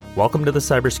Welcome to the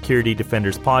Cybersecurity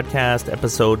Defenders Podcast,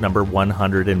 episode number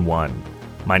 101.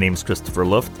 My name is Christopher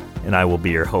Luft, and I will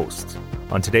be your host.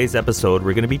 On today's episode,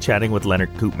 we're going to be chatting with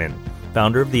Lennart Koopmann,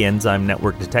 founder of the Nzyme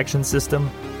Network Detection System.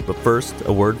 But first,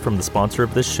 a word from the sponsor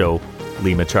of this show,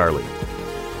 Lima Charlie.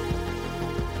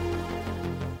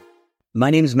 My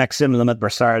name is Maxime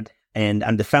Lemaitre-Brassard, and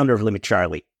I'm the founder of Lima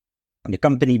Charlie, the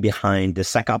company behind the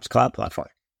SecOps cloud platform.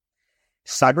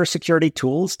 Cybersecurity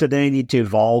tools today need to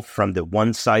evolve from the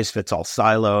one-size-fits-all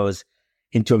silos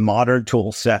into a modern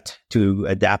tool set to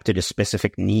adapt to the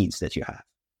specific needs that you have.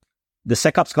 The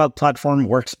SecOps cloud platform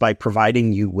works by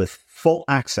providing you with full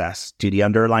access to the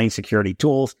underlying security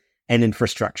tools and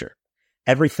infrastructure.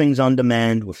 Everything's on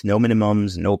demand with no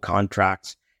minimums, no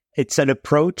contracts. It's an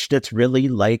approach that's really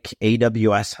like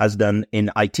AWS has done in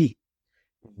IT.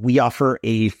 We offer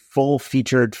a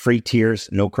full-featured free tiers,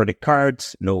 no credit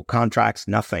cards, no contracts,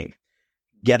 nothing.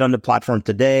 Get on the platform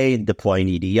today, deploy an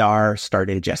EDR, start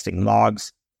ingesting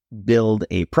logs, build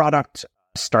a product,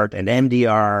 start an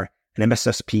MDR, an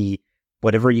MSSP,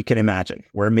 whatever you can imagine.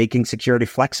 We're making security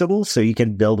flexible so you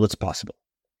can build what's possible.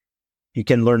 You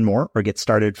can learn more or get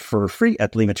started for free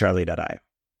at limacharlie.io.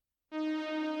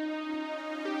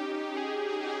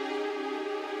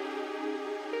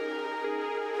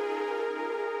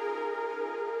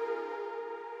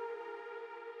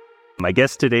 My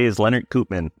guest today is Lennart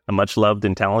Koopmann, a much-loved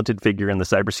and talented figure in the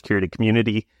cybersecurity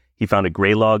community. He founded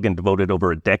Greylog and devoted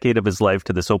over a decade of his life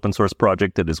to this open-source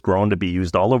project that has grown to be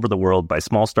used all over the world by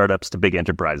small startups to big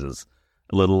enterprises.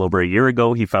 A little over a year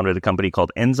ago, he founded a company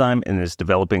called Nzyme and is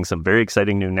developing some very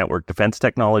exciting new network defense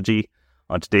technology.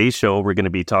 On today's show, we're going to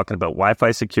be talking about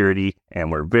Wi-Fi security,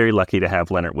 and we're very lucky to have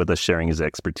Lennart with us sharing his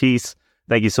expertise.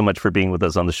 Thank you so much for being with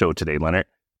us on the show today, Lennart.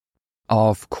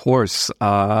 Of course.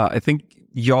 I think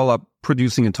y'all are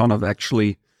producing a ton of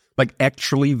actually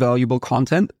valuable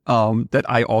content that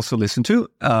I also listen to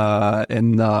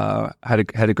and had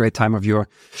a great time at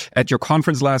your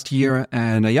conference last year,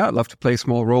 and I'd love to play a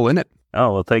small role in it.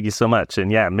 Oh, well, thank you so much.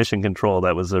 And yeah, Mission Control,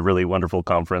 that was a really wonderful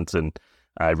conference, and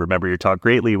I remember your talk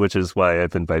greatly, which is why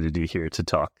I've invited you here to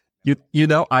talk.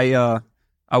 I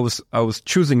was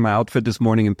choosing my outfit this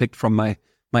morning and picked from my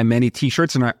many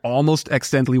T-shirts, and I almost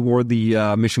accidentally wore the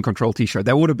Mission Control T-shirt.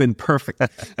 That would have been perfect,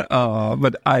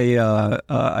 but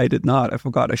I did not. I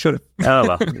forgot. I should have. Oh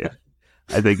well, yeah.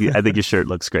 I think your shirt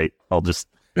looks great. I'll just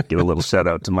give a little shout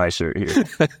out to my shirt here.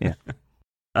 Yeah.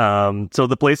 So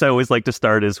the place I always like to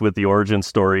start is with the origin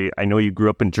story. I know you grew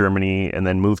up in Germany and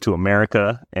then moved to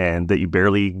America, and that you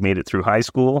barely made it through high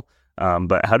school.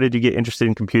 But how did you get interested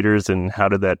in computers, and how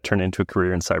did that turn into a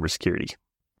career in cybersecurity?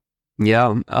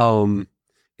 Yeah.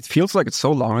 It feels like it's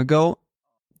so long ago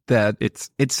that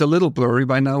it's a little blurry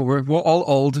by now. We're all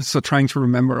old, so trying to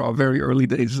remember our very early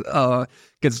days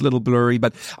gets a little blurry.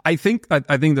 But I think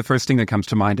the first thing that comes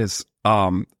to mind is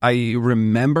I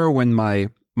remember when my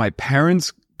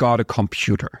parents got a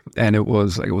computer, and it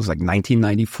was like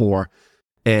 1994,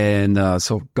 and I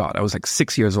was like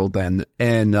 6 years old then,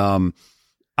 and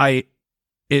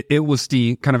it was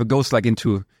the kind of a ghost like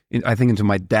into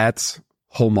my dad's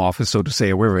home office, so to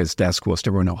say, wherever his desk was.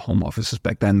 There were no home offices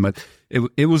back then, but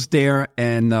it was there,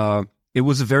 and it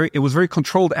was very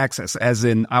controlled access. As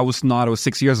in, I was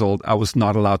 6 years old. I was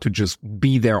not allowed to just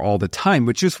be there all the time,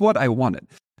 which is what I wanted.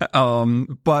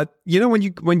 But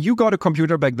when you got a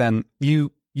computer back then, you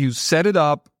set it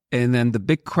up, and then the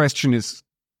big question is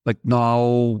like,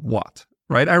 now what?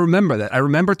 Right? I remember that. I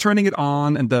remember turning it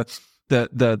on, and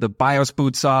the BIOS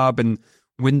boots up, and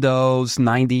Windows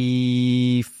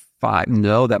 95.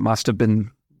 No, that must have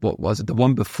been, what was it? The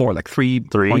one before, like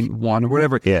 3.1 or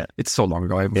whatever. Yeah. It's so long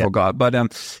ago, I forgot. But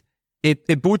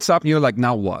it boots up, and you're like,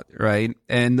 now what, right?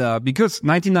 And because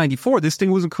 1994, this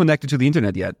thing wasn't connected to the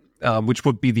internet yet, which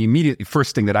would be the immediate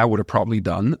first thing that I would have probably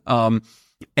done.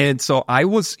 And so I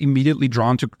was immediately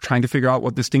drawn to trying to figure out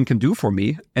what this thing can do for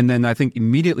me. And then I think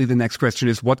immediately the next question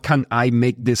is, what can I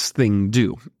make this thing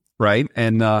do, right?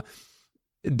 And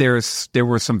there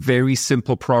were some very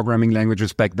simple programming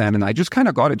languages back then, and I just kind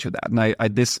of got into that.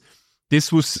 And this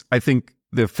was, I think,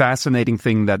 the fascinating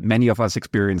thing that many of us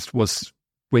experienced was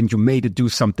when you made it do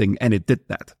something and it did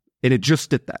that, and it just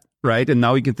did that, right? And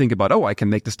now you can think about, I can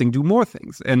make this thing do more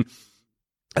things, and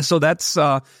so that's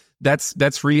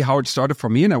really how it started for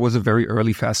me. And it was a very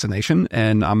early fascination,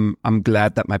 and I'm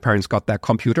glad that my parents got that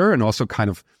computer and also kind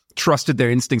of trusted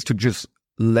their instincts to just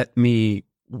let me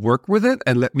work with it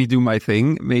and let me do my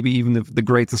thing. Maybe even if the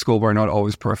grades in school were not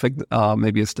always perfect,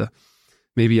 maybe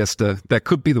that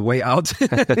could be the way out.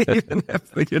 Even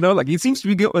if, like he seems to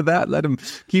be good with that. Let him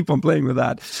keep on playing with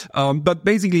that. But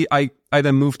basically, I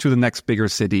then moved to the next bigger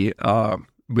city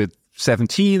with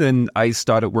 17, and I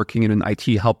started working in an IT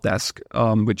help desk,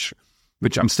 which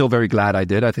I'm still very glad I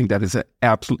did. I think that is an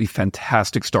absolutely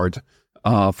fantastic start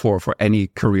for any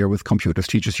career with computers.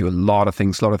 Teaches you a lot of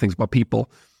things about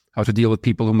people, how to deal with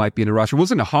people who might be in a rush. It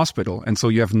was in a hospital, and so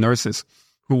you have nurses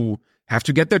who have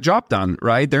to get their job done,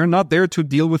 right? They're not there to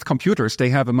deal with computers. They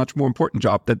have a much more important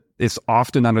job that is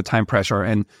often under time pressure.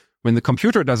 And when the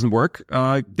computer doesn't work,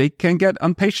 they can get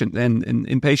impatient and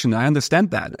impatient. I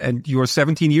understand that. And you're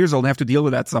 17 years old and have to deal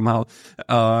with that somehow.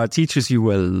 Teaches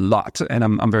you a lot. And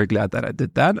I'm very glad that I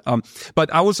did that.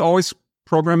 But I was always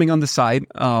programming on the side,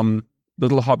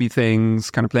 little hobby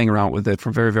things, kind of playing around with it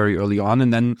from very, very early on.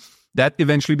 And then that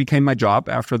eventually became my job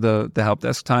after the help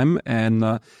desk time. And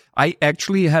I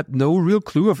actually had no real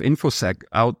clue of InfoSec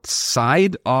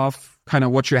outside of kind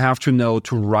of what you have to know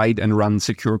to write and run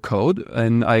secure code.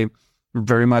 And I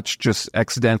very much just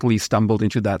accidentally stumbled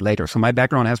into that later. So my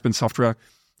background has been software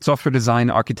design,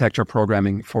 architecture,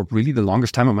 programming for really the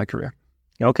longest time of my career.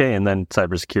 Okay, and then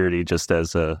cybersecurity just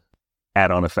as a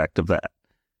add-on effect of that.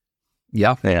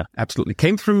 Yeah, absolutely.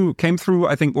 Came through.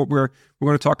 I think what we're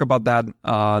going to talk about that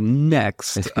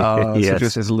next. Yes. So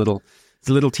just as a little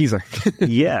teaser.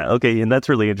 Yeah. Okay. And that's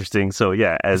really interesting. So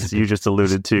yeah, as you just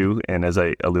alluded to, and as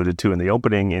I alluded to in the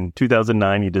opening, in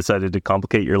 2009, you decided to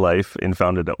complicate your life and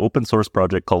founded an open source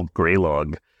project called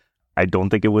Graylog. I don't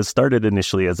think it was started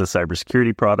initially as a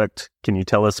cybersecurity product. Can you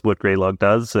tell us what Graylog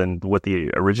does and what the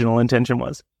original intention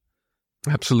was?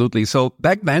 Absolutely. So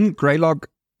back then, Graylog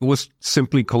was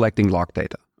simply collecting log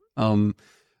data.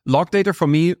 Log data, for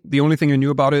me, the only thing I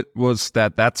knew about it was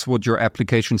that that's what your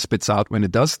application spits out when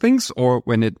it does things or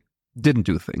when it didn't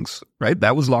do things, right?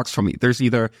 That was logs for me.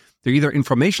 They're either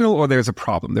informational or there's a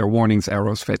problem. There are warnings,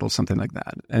 errors, fatal, something like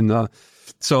that. And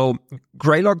so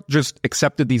Graylog just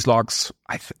accepted these logs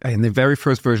in the very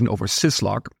first version over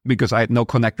syslog because I had no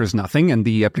connectors, nothing. And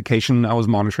the application I was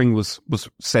monitoring was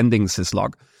sending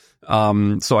syslog.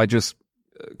 So I just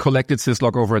collected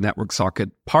syslog over a network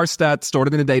socket, parsed that, stored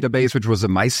it in a database, which was a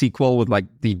MySQL with like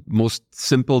the most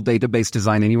simple database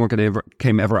design anyone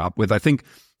came ever up with. I think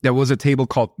there was a table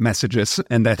called messages,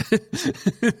 and that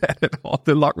had all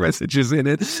the log messages in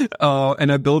it.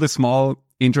 And I built a small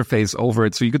interface over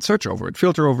it so you could search over it,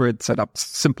 filter over it, set up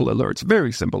simple alerts,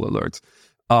 very simple alerts.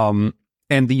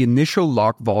 And the initial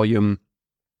log volume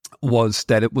was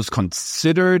that it was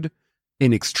considered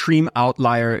an extreme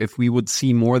outlier if we would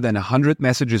see more than 100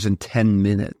 messages in 10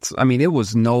 minutes. I mean, it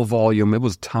was no volume. It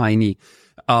was tiny.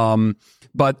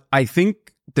 But I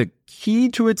think the key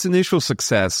to its initial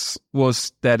success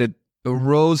was that it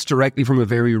arose directly from a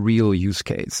very real use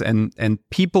case. And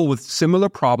people with similar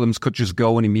problems could just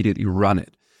go and immediately run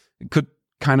it. It could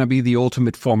kind of be the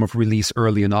ultimate form of release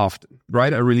early and often,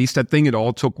 right? I released that thing. It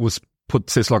all took was put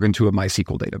syslog into a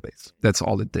MySQL database. That's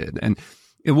all it did. And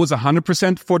it was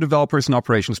 100% for developers and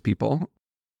operations people.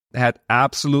 It had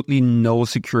absolutely no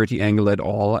security angle at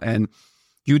all. And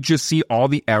you just see all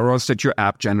the errors that your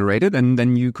app generated, and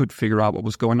then you could figure out what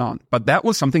was going on. But that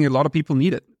was something a lot of people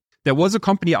needed. There was a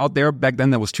company out there back then,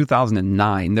 that was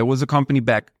 2009. There was a company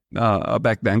back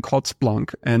then called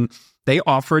Splunk, and they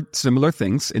offered similar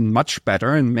things in much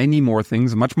better and many more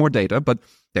things, much more data, but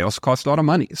they also cost a lot of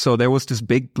money. So there was this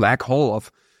big black hole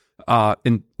of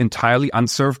entirely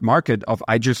unserved market of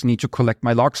I just need to collect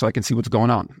my logs so I can see what's going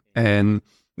on. And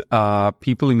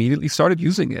people immediately started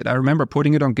using it. I remember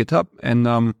putting it on GitHub, and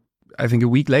I think a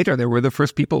week later there were the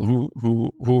first people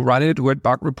who ran it, who had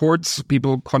bug reports.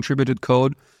 People contributed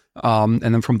code, and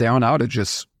then from there on out, it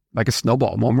just like a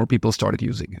snowball. More and more people started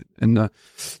using it. And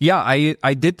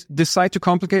I did decide to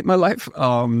complicate my life,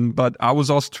 but I was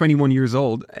also 21 years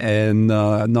old and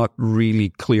not really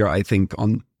clear, I think,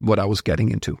 on what I was getting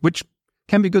into, which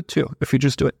can be good too if you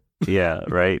just do it. Yeah,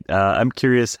 right. I'm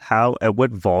curious, at what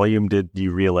volume did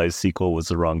you realize SQL was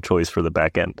the wrong choice for the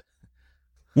back end?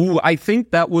 Ooh, I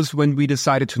think that was when we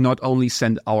decided to not only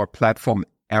send our platform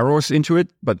errors into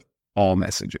it, but all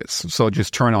messages. So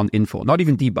just turn on info, not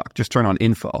even debug, just turn on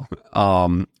info.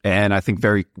 And I think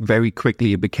very, very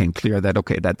quickly it became clear that,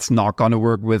 okay, that's not going to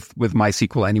work with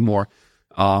MySQL anymore.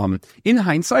 In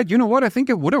hindsight, you know what? I think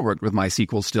it would have worked with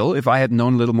MySQL still if I had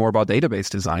known a little more about database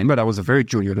design, but I was a very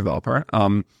junior developer.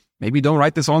 Maybe don't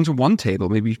write this onto one table.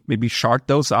 Maybe shard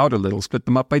those out a little, split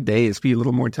them up by days, be a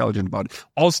little more intelligent about it.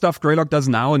 All stuff Graylog does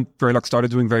now, and Graylog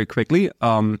started doing very quickly.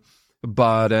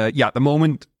 But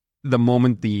the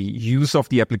moment the use of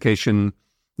the application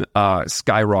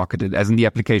skyrocketed, as in the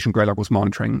application Graylog was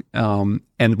monitoring,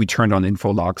 and we turned on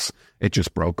info logs, it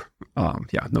just broke.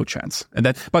 No chance. And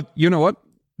then, but you know what?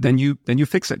 Then you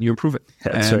fix it, and you improve it.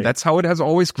 That's how it has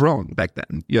always grown back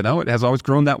then. You know, it has always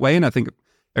grown that way, and I think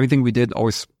everything we did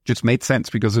always just made sense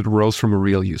because it arose from a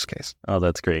real use case. Oh,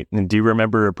 that's great. And do you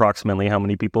remember approximately how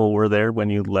many people were there when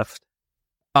you left?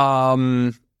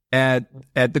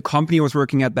 At the company I was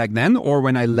working at back then, or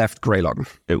when I left Greylog?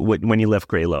 When you left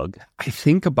Greylog? I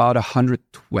think about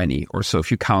 120 or so,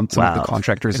 if you count some of the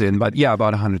contractors in. But yeah,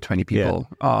 about 120 people.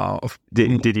 Yeah.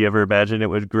 Did you ever imagine it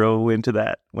would grow into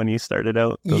that when you started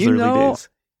out, those early days?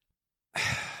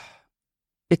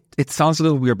 It sounds a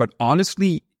little weird, but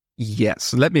honestly,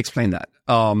 yes. Let me explain that.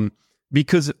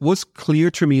 Because it was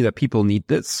clear to me that people need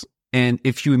this. And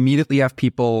if you immediately have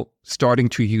people starting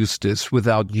to use this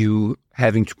without you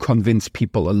having to convince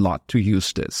people a lot to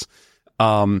use this,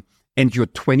 and you're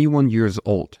 21 years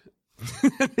old,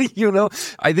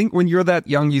 I think when you're that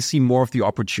young, you see more of the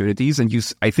opportunities,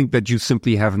 and I think that you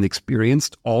simply haven't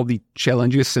experienced all the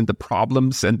challenges and the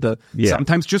problems and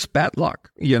sometimes just bad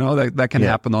luck, that can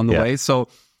happen on the way. So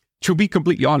to be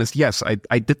completely honest, yes,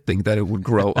 I did think that it would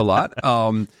grow a lot.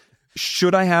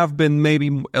 Should I have been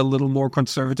maybe a little more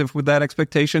conservative with that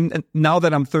expectation? And now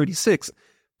that I'm 36,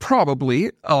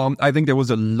 probably. I think there was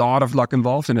a lot of luck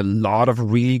involved and a lot of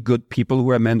really good people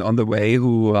who I met on the way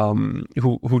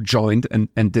who joined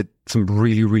and did some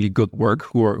really, really good work,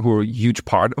 who are a huge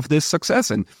part of this success.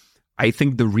 And I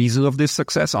think the reason of this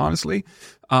success, honestly.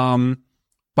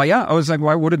 But yeah, I was like,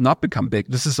 why would it not become big?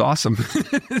 This is awesome.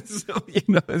 So,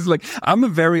 it's like, I'm a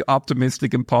very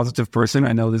optimistic and positive person.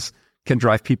 I know this can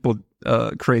drive people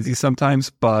crazy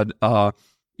sometimes, but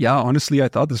honestly, I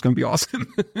thought this was going to be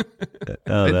awesome.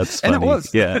 Oh, that's funny. And it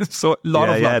was. Yeah. So a lot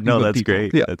of luck. No, that's people.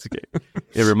 great. Yeah. That's great.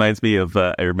 It reminds me of,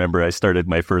 I remember I started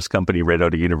my first company right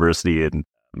out of university, and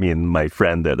me and my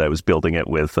friend that I was building it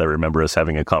with, I remember us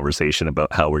having a conversation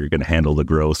about how we were going to handle the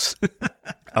growth.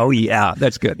 Oh, yeah.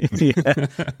 That's good.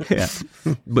 Yeah.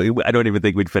 But I don't even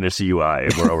think we'd finish the UI,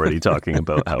 and we're already talking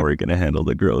about how we're going to handle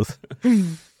the growth.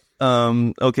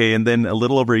 Okay, and then a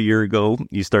little over a year ago,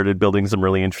 you started building some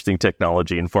really interesting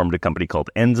technology and formed a company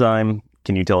called Nzyme.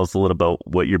 Can you tell us a little about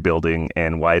what you're building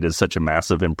and why it is such a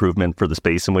massive improvement for the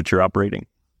space in which you're operating?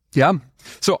 Yeah.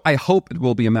 So I hope it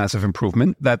will be a massive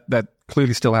improvement. That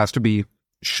clearly still has to be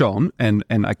shown, and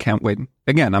I can't wait.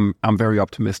 Again, I'm very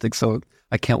optimistic, so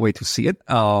I can't wait to see it.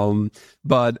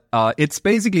 But it's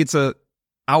basically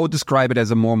I would describe it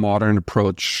as a more modern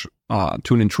approach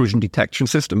to an intrusion detection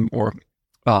system, or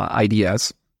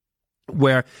IDS,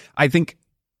 where I think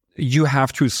you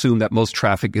have to assume that most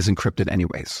traffic is encrypted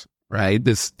anyways, right?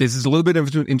 This is a little bit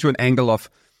into an angle of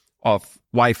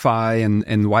Wi-Fi and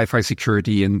Wi-Fi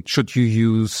security, and should you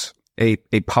use a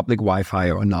public Wi-Fi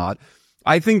or not?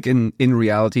 I think in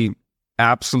reality,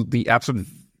 the absolute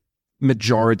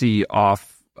majority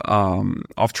of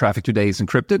traffic today is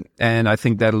encrypted, and I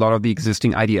think that a lot of the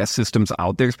existing IDS systems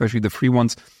out there, especially the free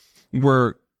ones,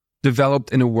 were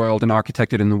developed in a world and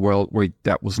architected in a world where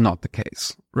that was not the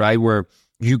case, right? Where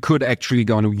you could actually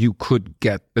you could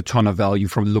get a ton of value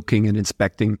from looking and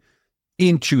inspecting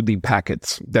into the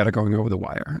packets that are going over the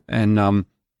wire. And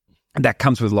that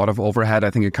comes with a lot of overhead. I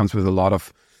think it comes with a lot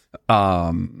of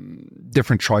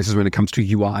different choices when it comes to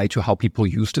UI, to how people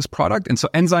use this product. And so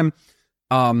Nzyme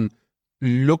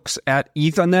looks at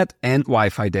Ethernet and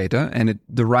Wi-Fi data, and it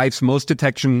derives most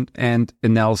detection and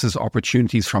analysis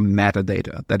opportunities from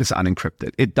metadata that is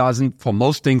unencrypted. It doesn't, for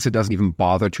most things, it doesn't even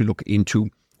bother to look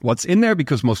into what's in there,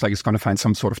 because most likely it's going to find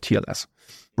some sort of TLS,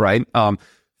 right?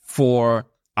 For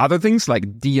other things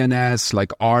like DNS,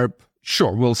 like ARP,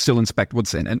 sure, we'll still inspect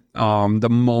what's in it. The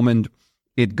moment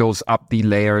it goes up the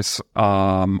layers,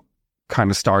 kind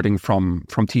of starting from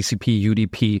TCP,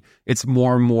 UDP, it's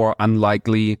more and more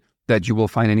unlikely that you will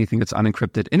find anything that's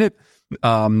unencrypted in it.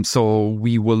 So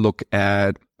we will look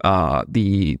at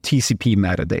the TCP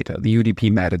metadata, the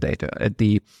UDP metadata, at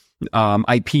the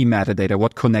IP metadata,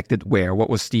 what connected where, what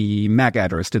was the MAC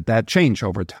address, did that change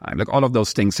over time? Like all of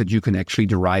those things that you can actually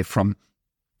derive from,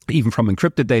 even from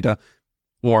encrypted data,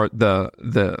 or the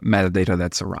metadata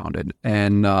that's around it.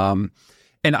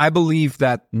 And I believe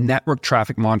that network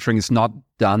traffic monitoring is not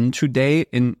done today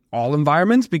in all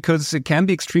environments, because it can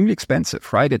be extremely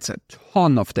expensive, right? It's a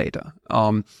ton of data.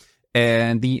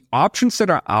 And the options that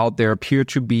are out there appear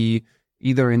to be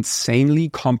either insanely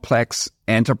complex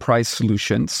enterprise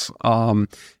solutions,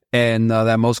 and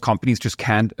that most companies just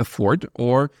can't afford,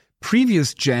 or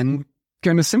previous gen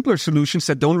kind of simpler solutions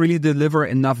that don't really deliver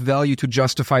enough value to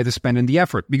justify the spend and the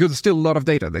effort, because there's still a lot of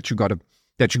data that you got to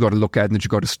look at and that you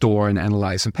got to store and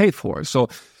analyze and pay for. So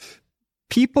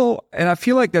people, and I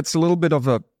feel like that's a little bit of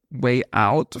a way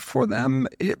out for them.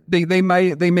 They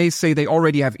may say they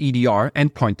already have EDR,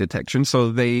 endpoint detection,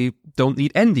 so they don't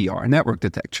need NDR, network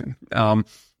detection.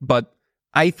 But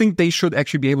I think they should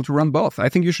actually be able to run both. I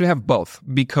think you should have both,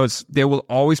 because there will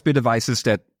always be devices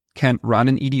that can run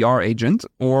an EDR agent,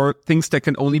 or things that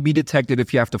can only be detected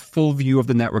if you have the full view of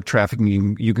the network traffic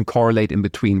and you can correlate in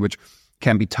between, which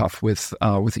can be tough with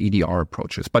EDR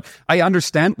approaches. But I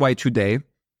understand why today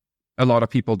a lot of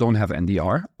people don't have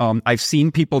NDR. I've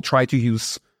seen people try to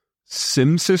use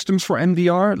SIM systems for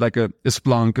NDR, like a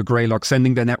Splunk, a Greylock,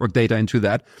 sending their network data into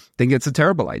that. I think it's a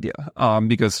terrible idea,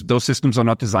 because those systems are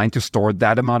not designed to store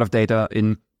that amount of data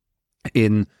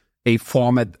in a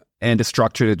format and a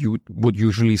structure that you would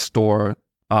usually store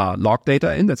log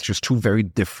data in. That's just two very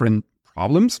different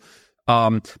problems.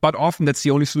 But often that's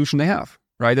the only solution they have,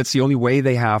 right? That's the only way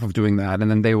they have of doing that.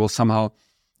 And then they will somehow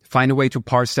find a way to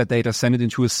parse that data, send it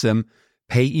into a SIM,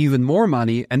 pay even more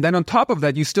money. And then on top of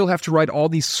that, you still have to write all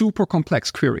these super complex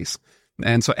queries.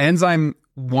 And so Nzyme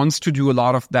wants to do a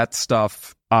lot of that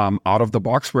stuff out of the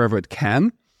box wherever it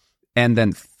can, and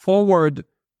then forward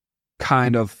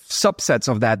kind of subsets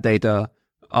of that data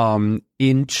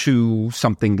into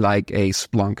something like a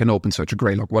Splunk, an OpenSearch, a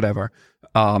Greylock, whatever,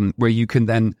 where you can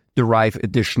then derive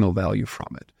additional value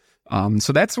from it.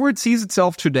 So that's where it sees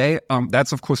itself today.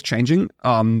 That's, of course, changing.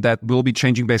 That will be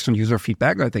changing based on user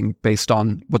feedback, I think, based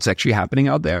on what's actually happening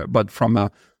out there. But from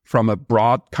a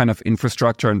broad kind of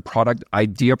infrastructure and product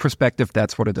idea perspective,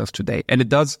 that's what it does today. And it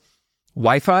does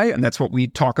Wi-Fi, and that's what we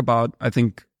talk about, I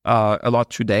think, a lot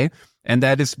today. And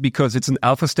that is because it's in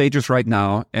alpha stages right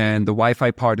now, and the Wi-Fi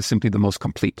part is simply the most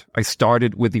complete. I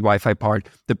started with the Wi-Fi part.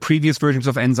 The previous versions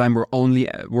of Nzyme were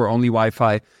only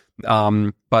Wi-Fi.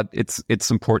 But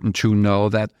it's important to know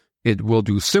that it will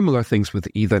do similar things with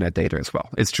Ethernet data as well.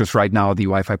 It's just right now the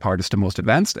Wi-Fi part is the most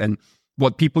advanced and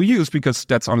what people use, because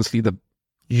that's honestly the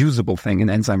usable thing in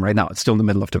Nzyme right now. It's still in the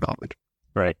middle of development.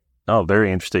 Right. Oh,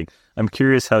 very interesting. I'm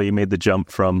curious how you made the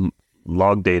jump from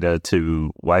log data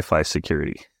to Wi-Fi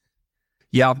security.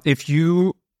 Yeah, if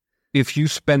you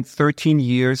spent 13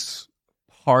 years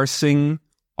parsing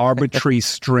arbitrary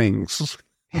strings,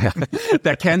 yeah,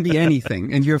 that can be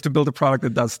anything, and you have to build a product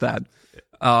that does that.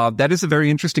 That is a very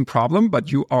interesting problem, but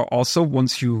you are also,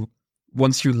 once you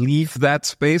leave that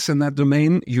space and that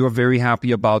domain, you are very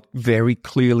happy about very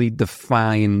clearly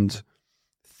defined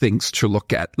things to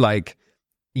look at. Like,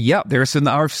 yeah, there's an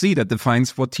RFC that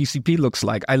defines what TCP looks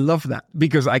like. I love that,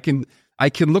 because I can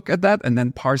look at that and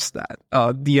then parse that.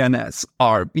 DNS,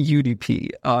 ARP, UDP,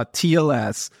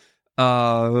 TLS,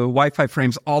 Wi-Fi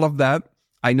frames, all of that.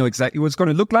 I know exactly what it's going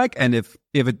to look like, and if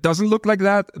it doesn't look like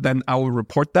that, then I will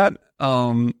report that.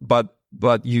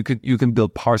 But you can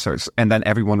build parsers, and then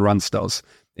everyone runs those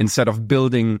instead of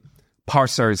building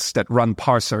parsers that run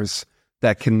parsers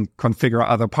that can configure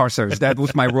other parsers. That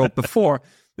was my world before,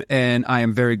 and I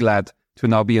am very glad to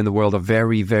now be in the world of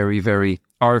very, very, very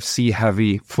RFC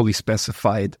heavy, fully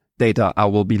specified data I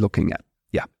will be looking at.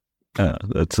 Yeah,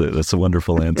 that's a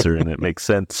wonderful answer, and it makes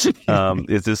sense.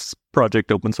 Is this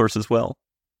project open source as well?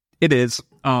 It is.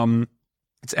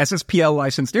 It's SSPL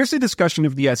licensed. There's a discussion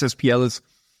if the SSPL is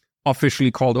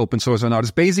officially called open source or not. It's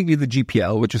basically the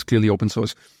GPL, which is clearly open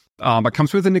source. But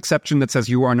comes with an exception that says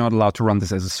you are not allowed to run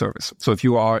this as a service. So if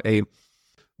you are a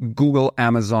Google,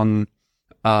 Amazon,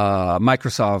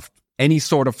 Microsoft, any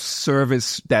sort of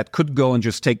service that could go and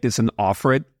just take this and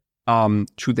offer it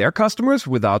to their customers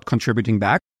without contributing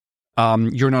back,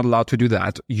 you're not allowed to do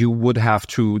that. You would have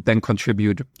to then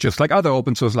contribute, just like other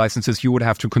open source licenses, you would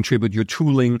have to contribute your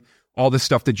tooling, all the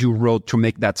stuff that you wrote to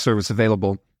make that service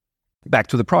available back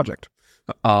to the project.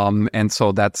 And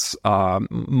so that's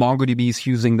MongoDB is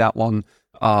using that one.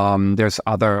 There's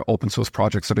other open source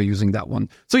projects that are using that one.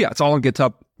 So yeah, it's all on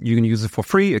GitHub. You can use it for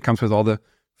free. It comes with all the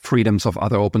freedoms of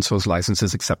other open source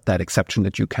licenses, except that exception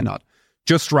that you cannot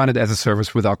just run it as a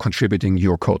service without contributing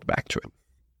your code back to it.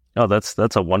 Oh,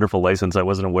 that's a wonderful license. I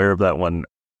wasn't aware of that one.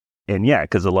 And yeah,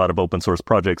 because a lot of open source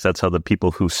projects, that's how the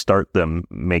people who start them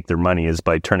make their money, is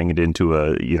by turning it into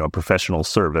a professional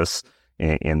service,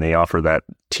 and they offer that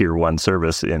tier 1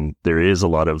 service. And there is a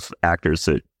lot of actors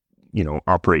that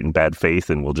operate in bad faith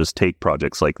and will just take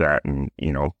projects like that. And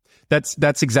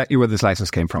that's exactly where this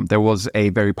license came from. There was a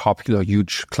very popular,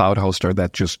 huge cloud hoster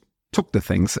that just took the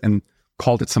things and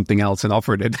called it something else and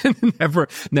offered it and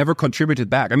never contributed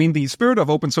back. I mean, the spirit of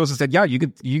open source is that, yeah, you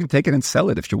can take it and sell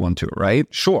it if you want to, right?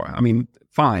 Sure. I mean,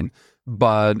 fine.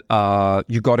 But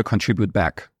you got to contribute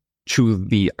back to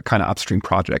the kind of upstream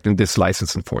project, and this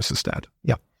license enforces that.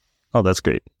 Yeah. Oh, that's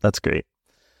great. That's great.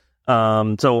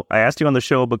 So I asked you on the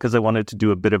show because I wanted to do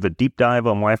a bit of a deep dive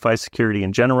on Wi-Fi security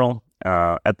in general.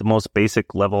 At the most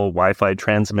basic level, Wi-Fi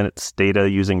transmits data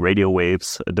using radio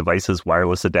waves. A device's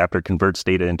wireless adapter converts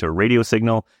data into a radio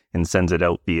signal and sends it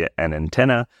out via an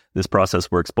antenna. This process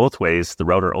works both ways. The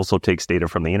router also takes data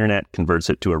from the internet, converts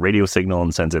it to a radio signal,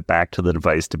 and sends it back to the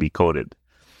device to be coded.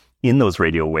 In those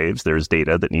radio waves, there's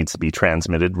data that needs to be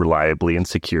transmitted reliably and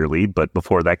securely, but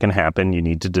before that can happen, you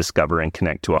need to discover and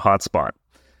connect to a hotspot.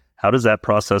 How does that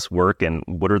process work, and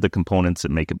what are the components that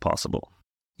make it possible?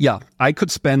 Yeah, I could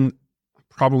spend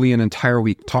probably an entire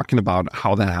week talking about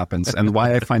how that happens and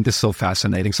why I find this so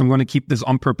fascinating. So I'm going to keep this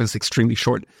on purpose extremely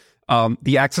short.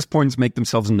 The access points make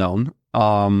themselves known.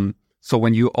 So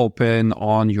when you open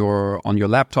on your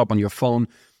laptop, on your phone,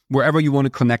 wherever you want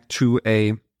to connect to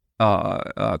a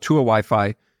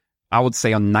Wi-Fi, I would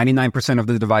say on 99% of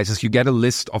the devices, you get a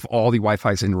list of all the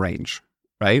Wi-Fis in range,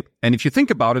 right? And if you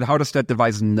think about it, how does that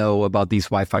device know about these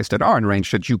Wi-Fis that are in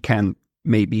range that you can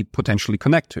maybe potentially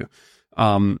connect to?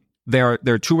 There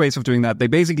are two ways of doing that. They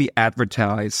basically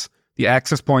advertise, the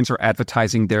access points are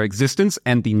advertising their existence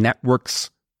and the networks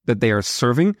that they are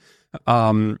serving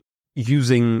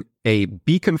using a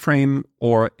beacon frame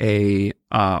or a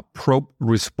probe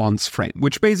response frame,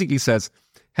 which basically says,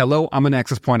 hello, I'm an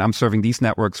access point. I'm serving these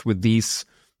networks with these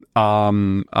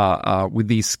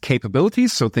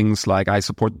capabilities. So things like I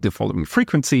support the following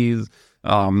frequencies.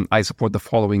 I support the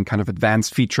following kind of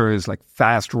advanced features like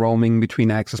fast roaming between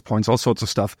access points, all sorts of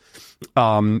stuff.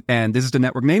 And this is the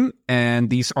network name, and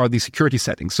these are the security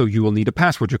settings. So you will need a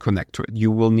password to connect to it.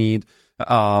 You will need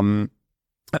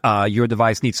your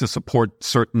device needs to support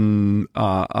certain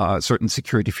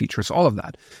security features, all of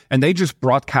that. And they just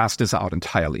broadcast this out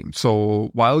entirely.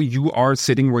 So while you are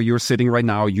sitting where you're sitting right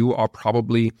now, you are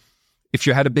probably, if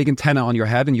you had a big antenna on your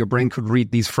head and your brain could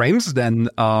read these frames, then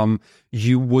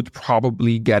you would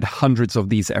probably get hundreds of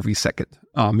these every second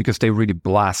because they really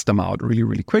blast them out really,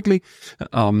 really quickly.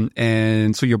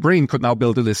 And so your brain could now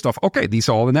build a list of, okay, these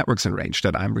are all the networks in range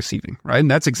that I'm receiving, right?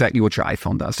 And that's exactly what your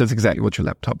iPhone does. That's exactly what your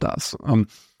laptop does.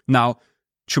 Now,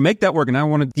 to make that work, and I don't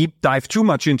want to deep dive too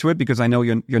much into it because I know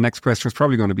your next question is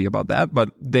probably going to be about that, but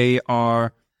the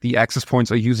access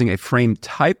points are using a frame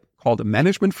type called a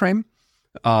management frame.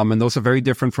 And those are very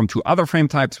different from two other frame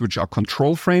types, which are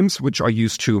control frames, which are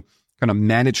used to kind of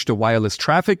manage the wireless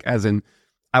traffic, as in,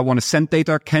 I want to send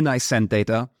data. Can I send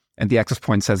data? And the access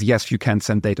point says, yes, you can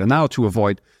send data now to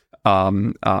avoid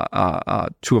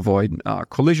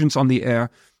collisions on the air.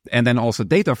 And then also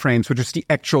data frames, which is the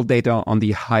actual data on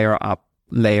the higher up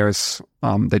layers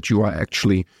that you are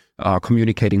actually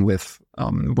communicating with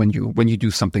when you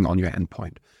do something on your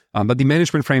endpoint. But the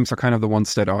management frames are kind of the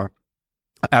ones that are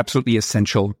absolutely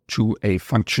essential to a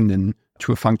functioning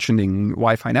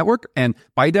Wi-Fi network. And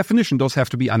by definition, those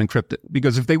have to be unencrypted,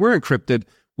 because if they were encrypted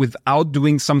without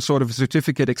doing some sort of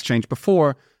certificate exchange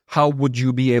before, how would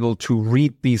you be able to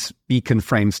read these beacon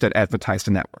frames that advertise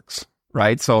the networks,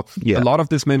 right? So a lot of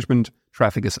this management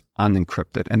traffic is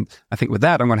unencrypted. And I think with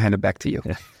that, I'm going to hand it back to you.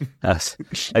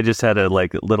 I just had a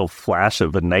little flash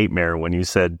of a nightmare when you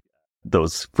said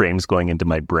those frames going into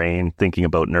my brain, thinking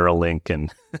about Neuralink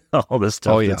and all this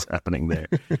stuff that's happening there.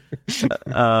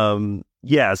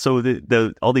 So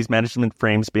the all these management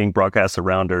frames being broadcast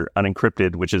around are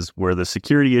unencrypted, which is where the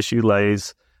security issue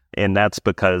lies. And that's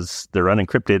because they're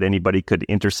unencrypted. Anybody could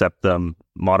intercept them,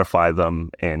 modify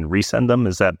them, and resend them.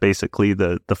 Is that basically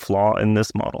the flaw in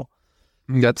this model?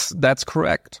 That's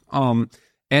correct. And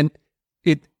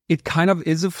it kind of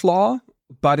is a flaw,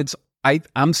 but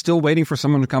I'm still waiting for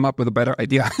someone to come up with a better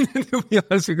idea, to be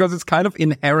honest, because it's kind of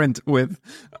inherent with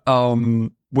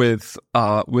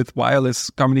wireless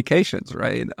communications,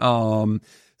 right? Or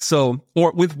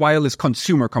with wireless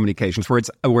consumer communications, where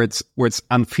it's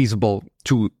unfeasible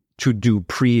to do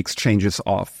pre-exchanges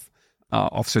of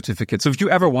certificates. So if you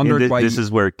ever wondered why this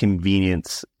is where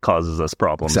convenience causes us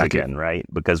problems again, right?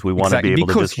 Because we want to be able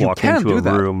to just walk into a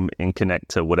room and connect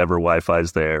to whatever Wi-Fi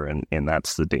is there, and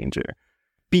that's the danger.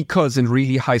 Because in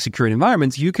really high security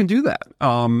environments, you can do that.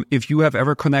 If you have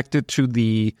ever connected to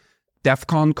the DEF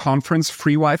CON conference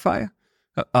free Wi-Fi,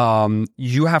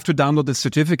 you have to download the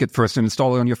certificate first and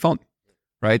install it on your phone,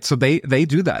 right? So they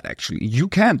do that, actually. You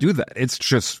can do that. It's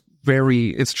just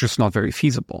not very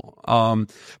feasible.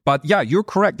 But yeah, you're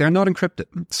correct. They're not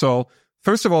encrypted. So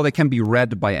first of all, they can be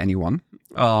read by anyone.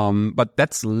 But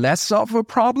that's less of a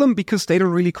problem because they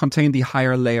don't really contain the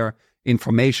higher layer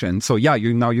information. So yeah,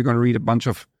 you're going to read a bunch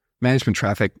of management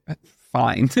traffic.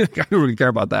 Fine. I don't really care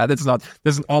about that.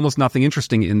 There's almost nothing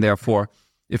interesting in there for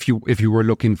if you were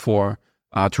looking for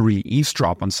to really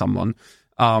eavesdrop on someone.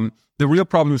 The real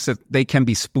problem is that they can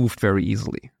be spoofed very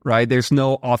easily, right? There's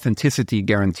no authenticity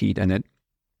guaranteed in it.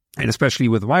 And especially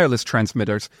with wireless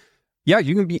transmitters, Yeah,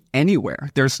 you can be anywhere.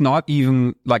 There's not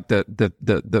even like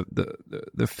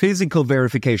the physical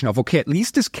verification of, okay, at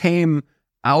least this came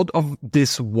out of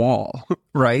this wall,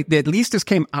 right? At least this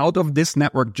came out of this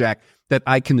network jack that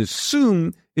I can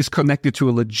assume is connected to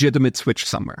a legitimate switch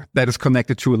somewhere, that is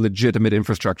connected to a legitimate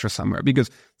infrastructure somewhere, because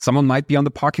someone might be on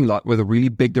the parking lot with a really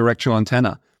big directional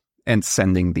antenna and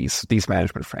sending these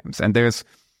management frames. And there's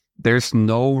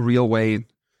no real way.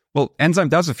 Well, Nzyme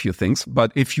does a few things,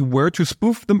 but if you were to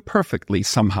spoof them perfectly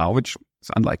somehow, which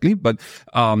is unlikely, but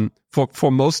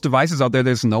for most devices out there,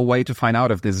 there's no way to find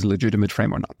out if this is a legitimate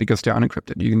frame or not, because they're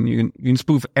unencrypted. You can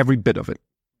spoof every bit of it.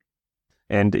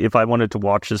 And if I wanted to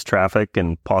watch this traffic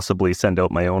and possibly send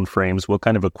out my own frames, what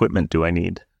kind of equipment do I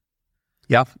need?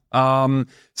 Yeah.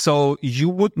 So you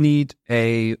would need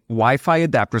a Wi-Fi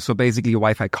adapter, so basically a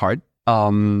Wi-Fi card.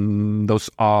 There's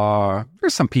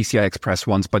some PCI Express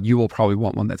ones, but you will probably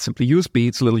want one that's simply USB.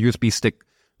 It's a little USB stick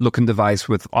looking device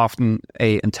with often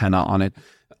a antenna on it.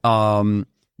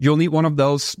 You'll need one of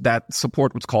those that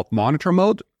support what's called monitor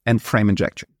mode and frame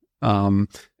injection.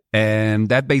 And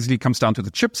that basically comes down to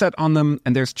the chipset on them.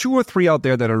 And there's 2 or 3 out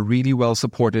there that are really well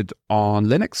supported on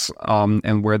Linux,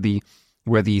 and where the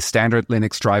standard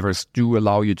Linux drivers do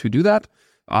allow you to do that.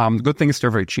 The good thing is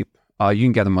they're very cheap. You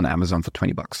can get them on Amazon for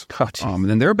 $20. And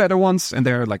then there are better ones, and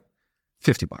they're like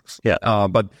 $50. Yeah.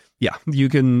 But yeah, you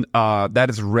can. That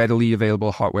is readily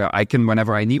available hardware. I can,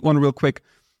 whenever I need one real quick.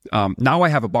 Now I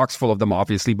have a box full of them,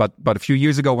 obviously, but a few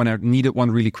years ago when I needed one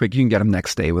really quick, you can get them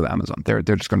next day with Amazon. They're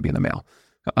just going to be in the mail.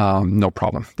 No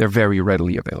problem. They're very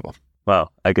readily available. Wow.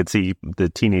 I could see the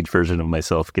teenage version of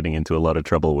myself getting into a lot of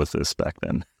trouble with this back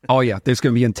then. Oh, yeah. There's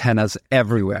going to be antennas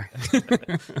everywhere.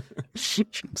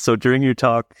 So during your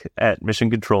talk at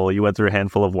Mission Control, you went through a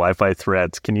handful of Wi-Fi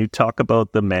threats. Can you talk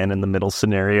about the man-in-the-middle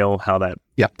scenario, how that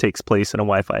takes place in a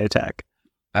Wi-Fi attack?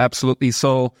 Absolutely.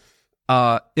 So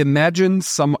imagine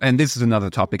and this is another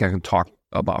topic I can talk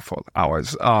about for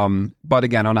hours. But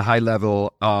again, on a high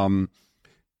level,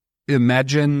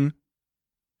 imagine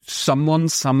someone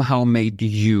somehow made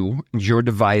your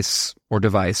device or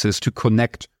devices to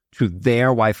connect to their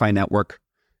Wi-Fi network.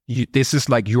 This is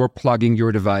like you're plugging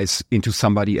your device into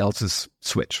somebody else's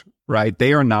switch, right?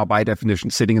 They are now, by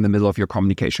definition, sitting in the middle of your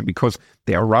communication because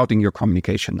they are routing your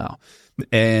communication now.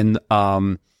 And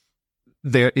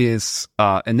there is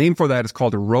a name for that. It's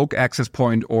called a rogue access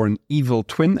point or an evil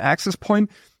twin access point.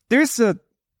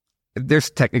 There's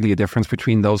technically a difference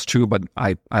between those two, but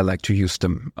I like to use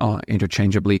them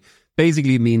interchangeably.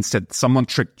 Basically means that someone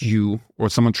tricked you or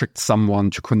someone tricked someone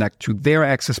to connect to their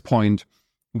access point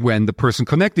when the person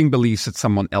connecting believes it's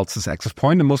someone else's access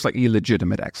point, and most likely a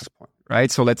legitimate access point,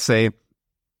 right? So let's say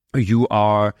you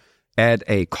are at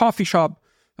a coffee shop,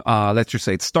 let's just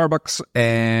say it's Starbucks,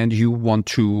 and you want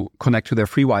to connect to their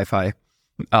free Wi-Fi,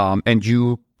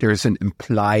 and there's an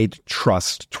implied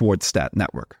trust towards that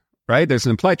network. Right? There's an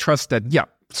implied trust that,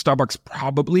 Starbucks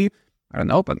probably, I don't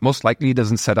know, but most likely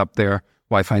doesn't set up their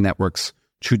Wi-Fi networks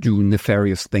to do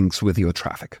nefarious things with your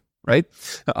traffic, right?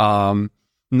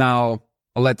 Now,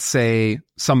 let's say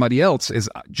somebody else is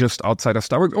just outside of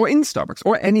Starbucks or in Starbucks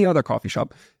or any other coffee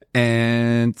shop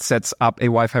and sets up a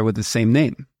Wi-Fi with the same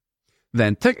name.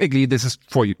 Then technically, this is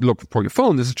for your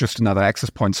phone. This is just another access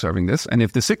point serving this. And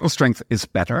if the signal strength is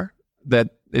better, that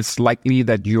it's likely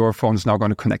that your phone is now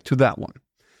going to connect to that one.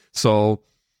 So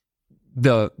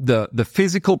the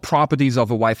physical properties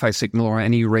of a Wi-Fi signal or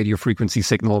any radio frequency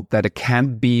signal, that it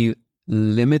can be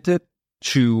limited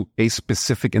to a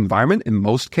specific environment in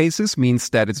most cases, means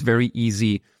that it's very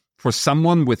easy for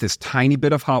someone with this tiny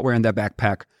bit of hardware in their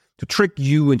backpack to trick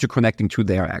you into connecting to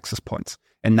their access points.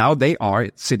 And now they are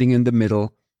sitting in the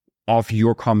middle of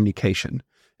your communication.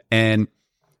 And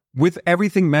with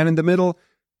everything man in the middle,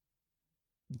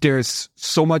 there's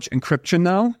so much encryption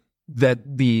now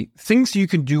that the things you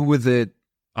can do with it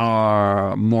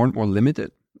are more and more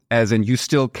limited, as in you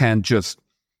still can't just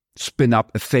spin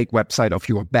up a fake website of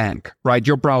your bank, right?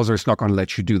 Your browser is not going to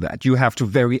let you do that. You have to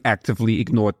very actively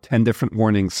ignore 10 different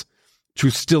warnings to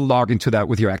still log into that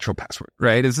with your actual password,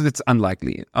 right? It's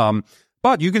unlikely.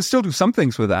 But you can still do some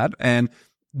things with that. And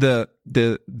the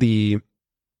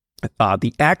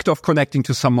act of connecting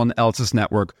to someone else's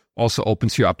network also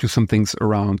opens you up to some things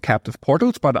around captive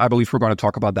portals, but I believe we're going to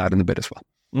talk about that in a bit as well.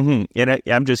 Mm-hmm. And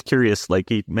I'm just curious, like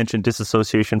you mentioned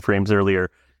disassociation frames earlier.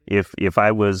 If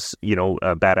I was,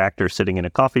 a bad actor sitting in a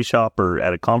coffee shop or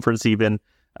at a conference even,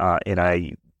 and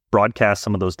I broadcast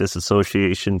some of those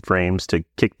disassociation frames to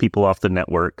kick people off the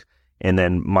network, and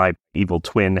then my evil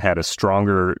twin had a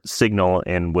stronger signal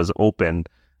and was open,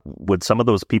 would some of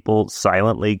those people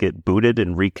silently get booted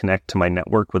and reconnect to my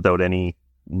network without any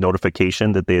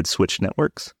notification that they had switched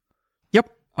networks? Yep.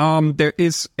 There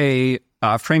is a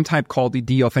frame type called the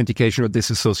deauthentication or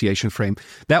disassociation frame.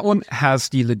 That one has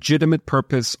the legitimate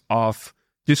purpose of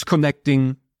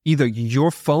disconnecting. Either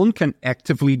your phone can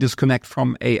actively disconnect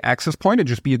from a access point and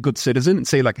just be a good citizen and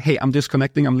say like, hey, I'm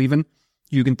disconnecting, I'm leaving.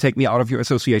 You can take me out of your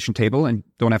association table and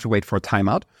don't have to wait for a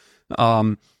timeout.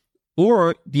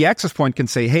 Or the access point can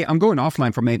say, hey, I'm going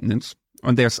offline for maintenance.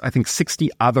 And there's, I think, 60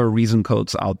 other reason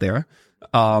codes out there.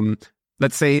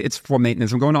 Let's say it's for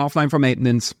maintenance. I'm going offline for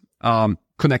maintenance.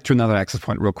 Connect to another access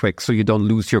point real quick so you don't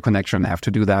lose your connection and have to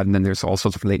do that. And then there's all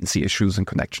sorts of latency issues and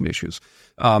connection issues.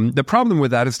 The problem with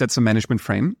that is that's a management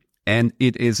frame. And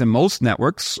it is in most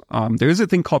networks. There is a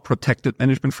thing called protected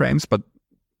management frames, but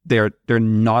they're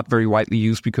not very widely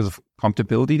used because of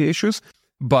compatibility issues.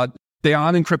 But they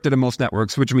are unencrypted in most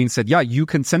networks, which means that, yeah, you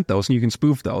can send those and you can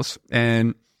spoof those.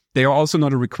 And they are also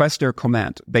not a request, they're a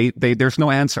command. There's no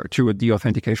answer to a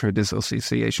deauthentication or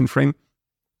disassociation frame.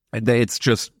 It's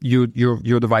just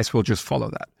your device will just follow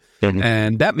that. Mm-hmm.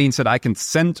 And that means that I can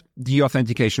send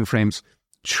deauthentication frames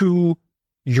to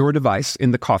your device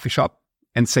in the coffee shop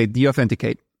and say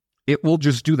deauthenticate. It will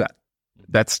just do that.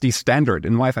 That's the standard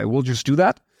in Wi-Fi. It will just do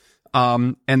that.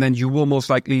 And then you will most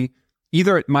likely,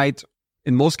 either it might,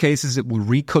 in most cases, it will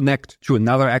reconnect to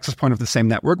another access point of the same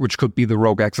network, which could be the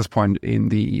rogue access point in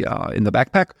the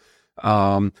backpack.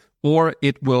 Or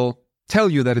it will tell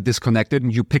you that it disconnected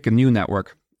and you pick a new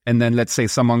network. And then let's say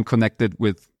someone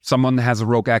has a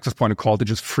rogue access point and called it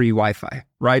just free Wi-Fi,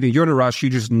 right? And you're in a rush, you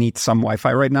just need some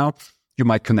Wi-Fi right now. You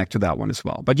might connect to that one as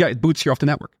well. But yeah, it boots you off the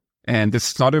network. And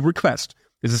this is not a request.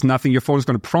 This is nothing your phone is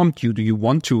going to prompt you. Do you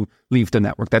want to leave the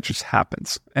network? That just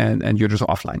happens. And you're just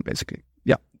offline, basically.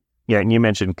 Yeah. Yeah, and you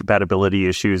mentioned compatibility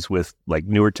issues with like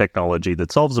newer technology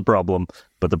that solves the problem.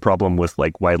 But the problem with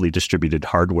like widely distributed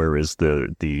hardware is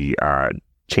the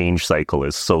change cycle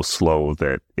is so slow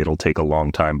that it'll take a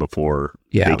long time before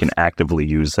they can actively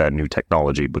use that new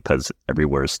technology because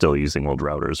everywhere is still using old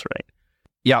routers, right?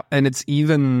 Yeah, and it's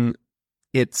even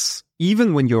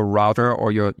when your router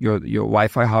or your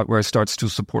Wi-Fi hardware starts to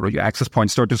support, or your access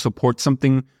points start to support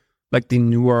something like the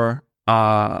newer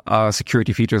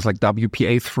security features like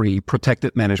WPA3,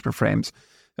 protected management frames.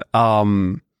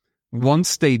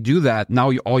 Once they do that,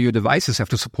 now all your devices have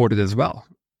to support it as well.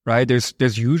 Right?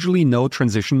 There's usually no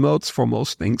transition modes for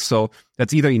most things, so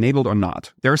that's either enabled or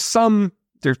not. There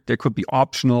could be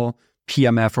optional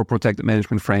PMF or protected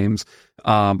management frames,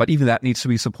 but even that needs to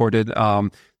be supported.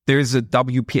 There's a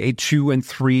WPA2 and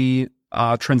 3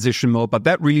 transition mode, but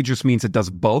that really just means it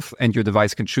does both, and your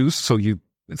device can choose. So you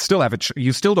still have it.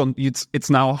 You still don't.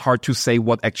 It's now hard to say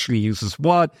what actually uses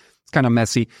what. It's kind of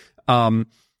messy.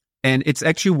 And it's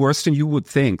actually worse than you would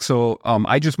think. So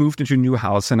I just moved into a new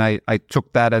house, and I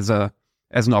took that as an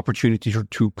opportunity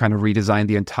to kind of redesign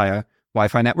the entire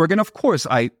Wi-Fi network. And of course,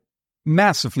 I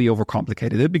massively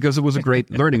overcomplicated it because it was a great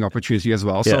learning opportunity as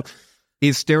well. Yeah. So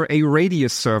is there a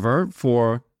radius server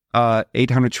for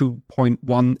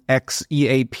 802.1x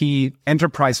EAP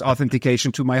enterprise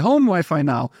authentication to my home Wi-Fi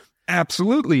now?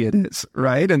 Absolutely it is,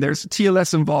 right? And there's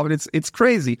TLS involved. It's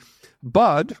crazy.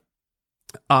 But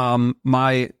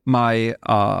my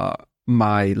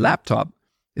laptop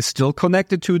is still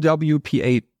connected to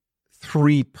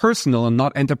WPA3 personal and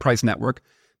not enterprise network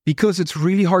because it's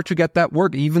really hard to get that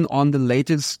work even on the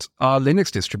latest Linux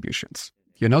distributions.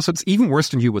 So it's even worse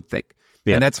than you would think.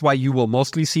 Yeah. And that's why you will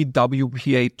mostly see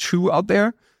WPA2 out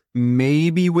there,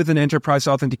 maybe with an enterprise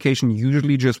authentication,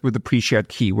 usually just with a pre-shared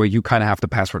key where you kind of have the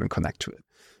password and connect to it.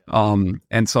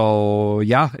 And so,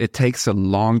 yeah, it takes a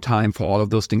long time for all of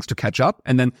those things to catch up.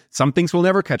 And then some things will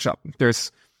never catch up.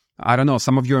 There's, I don't know,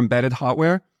 some of your embedded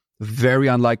hardware, very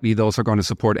unlikely those are going to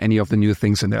support any of the new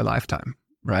things in their lifetime,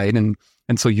 right? And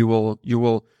so you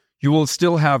will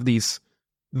still have these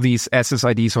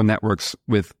SSIDs or networks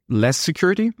with less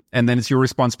security. And then it's your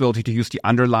responsibility to use the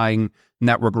underlying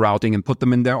network routing and put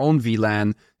them in their own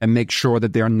VLAN and make sure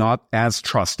that they're not as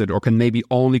trusted or can maybe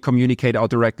only communicate out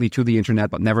directly to the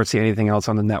internet, but never see anything else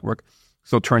on the network.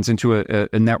 So it turns into a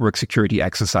network security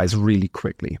exercise really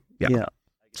quickly. Yeah.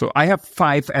 So I have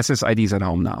 5 SSIDs at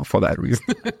home now for that reason.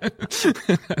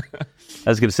 I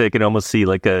was going to say, I can almost see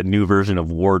like a new version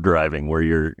of war driving where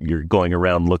you're going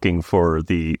around looking for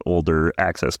the older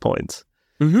access points.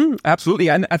 Mm-hmm, absolutely.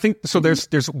 And I think, so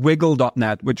there's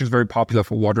wiggle.net, which is very popular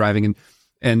for war driving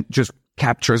and just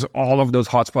captures all of those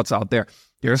hotspots out there.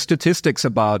 There are statistics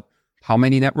about how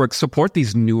many networks support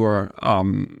these newer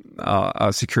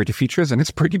security features, and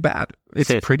it's pretty bad.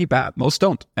 It's pretty bad. Most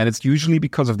don't. And it's usually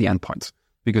because of the endpoints,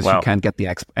 because you can't get the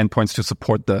endpoints to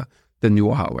support the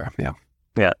newer hardware. Yeah.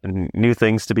 Yeah. New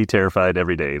things to be terrified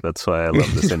every day. That's why I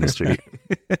love this industry.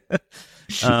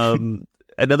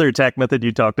 Another attack method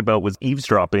you talked about was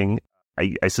eavesdropping.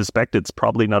 I suspect it's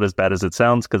probably not as bad as it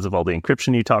sounds because of all the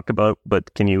encryption you talked about,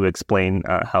 but can you explain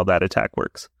how that attack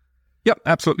works? Yep,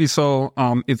 absolutely. So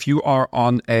if you are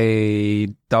on a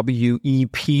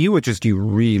WEP, which is the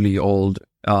really old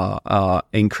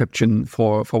encryption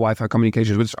for Wi-Fi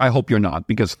communications, which I hope you're not,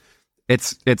 because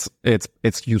it's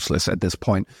useless at this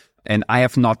point. And I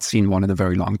have not seen one in a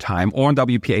very long time. Or on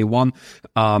WPA1,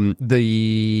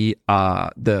 the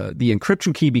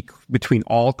encryption key between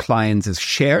all clients is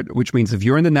shared, which means if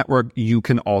you're in the network, you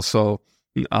can also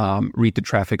read the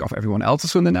traffic of everyone else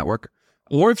who's in the network.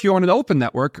 Or if you're on an open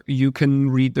network, you can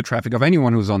read the traffic of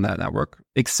anyone who's on that network,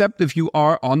 except if you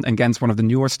are on, against one of the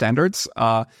newer standards.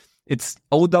 It's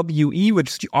OWE,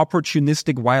 which is the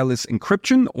Opportunistic Wireless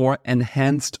Encryption, or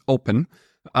Enhanced Open,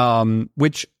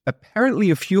 which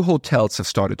apparently a few hotels have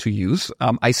started to use.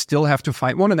 I still have to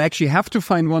find one, and I actually have to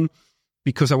find one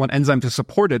because I want Nzyme to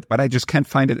support it, but I just can't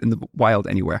find it in the wild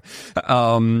anywhere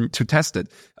to test it.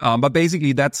 But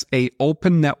basically, that's a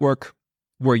open network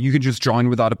where you can just join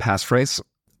without a passphrase,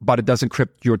 but it does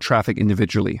encrypt your traffic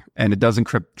individually, and it does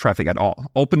encrypt traffic at all.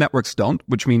 Open networks don't,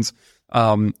 which means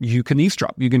you can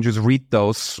eavesdrop. You can just read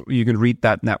those. You can read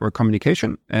that network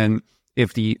communication, and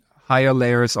if the higher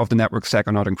layers of the network stack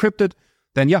are not encrypted,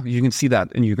 then yeah, you can see that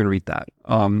and you can read that.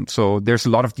 So there's a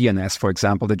lot of DNS, for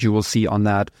example, that you will see on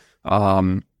that.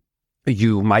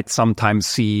 You might sometimes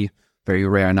see, very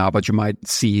rare now, but you might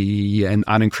see an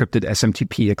unencrypted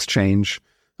SMTP exchange.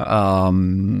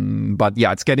 But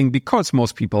yeah, it's getting, because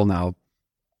most people now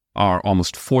are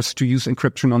almost forced to use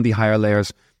encryption on the higher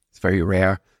layers. It's very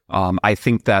rare. I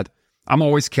think that I'm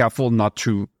always careful not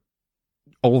to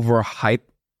overhype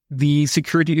the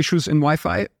security issues in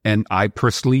Wi-Fi, and I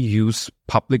personally use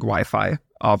public Wi-Fi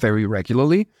very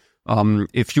regularly.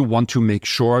 If you want to make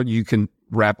sure, you can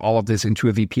wrap all of this into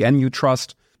a VPN you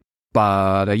trust.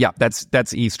 But yeah,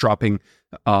 that's eavesdropping,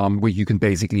 where you can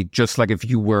basically, just like if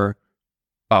you were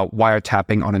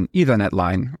wiretapping on an Ethernet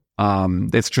line,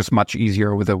 it's just much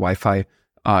easier with a Wi-Fi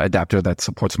adapter that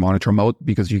supports monitor mode,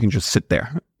 because you can just sit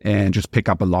there and just pick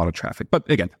up a lot of traffic. But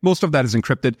again, most of that is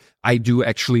encrypted. I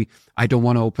don't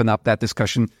want to open up that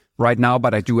discussion right now,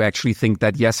 but I do actually think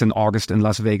that yes, in August in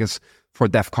Las Vegas for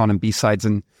DEF CON and B-Sides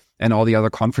and all the other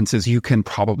conferences, you can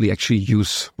probably actually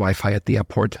use Wi-Fi at the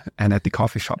airport and at the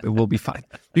coffee shop. It will be fine.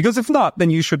 Because if not, then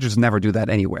you should just never do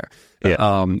that anywhere.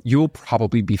 Yeah. You'll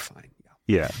probably be fine.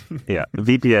 Yeah.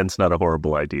 VPN's not a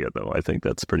horrible idea, though. I think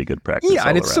that's pretty good practice. Yeah,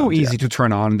 and it's so easy to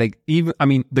turn on. Like, even, I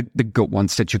mean, the good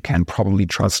ones that you can probably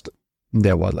trust,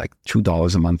 they're like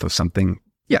 $2 a month or something.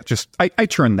 Yeah, just I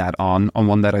turn that on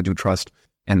one that I do trust,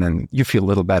 and then you feel a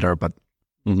little better. But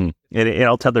and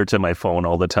I'll tether to my phone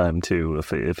all the time too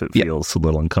if it feels a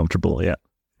little uncomfortable. Yeah,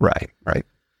 right.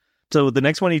 So the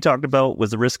next one you talked about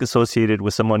was the risk associated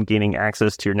with someone gaining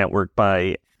access to your network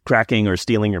by cracking or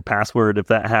stealing your password. If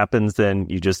that happens, then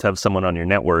you just have someone on your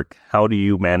network. How do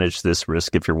you manage this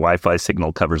risk if your Wi-Fi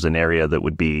signal covers an area that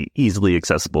would be easily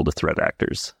accessible to threat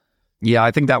actors? Yeah,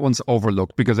 I think that one's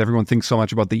overlooked because everyone thinks so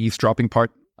much about the eavesdropping part.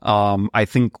 I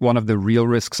think one of the real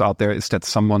risks out there is that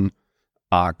someone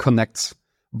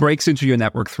breaks into your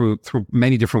network through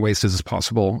many different ways this is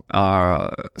possible,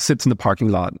 sits in the parking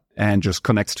lot and just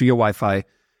connects to your Wi-Fi,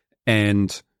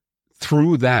 and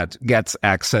through that gets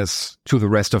access to the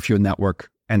rest of your network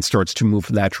and starts to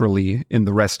move laterally in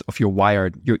the rest of your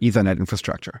Ethernet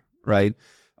infrastructure, right?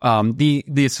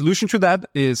 The solution to that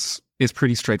is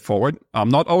pretty straightforward.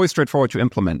 Not always straightforward to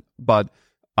implement, but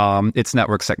it's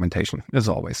network segmentation, as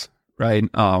always, right?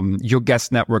 Your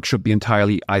guest network should be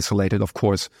entirely isolated, of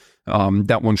course.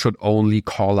 That one should only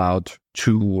call out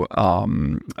to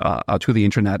the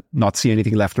internet, not see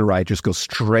anything left or right, just go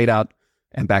straight out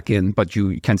and back in, but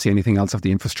you can't see anything else of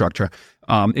the infrastructure.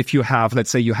 If you have, let's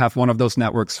say you have one of those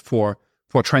networks for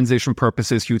transition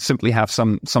purposes, you simply have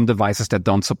some devices that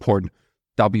don't support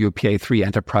WPA3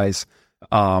 enterprise.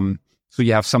 So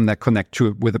you have some that connect to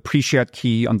it with a pre-shared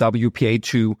key on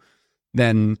WPA2,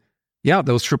 then yeah,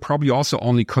 those should probably also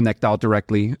only connect out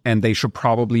directly, and they should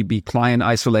probably be client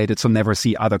isolated, so never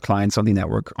see other clients on the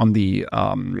network, on the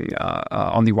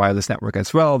wireless network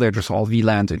as well. They're just all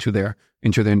VLANed into their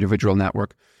individual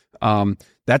network.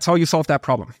 That's how you solve that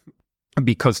problem.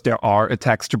 Because there are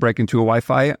attacks to break into a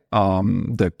Wi-Fi,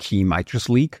 the key might just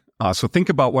leak. So think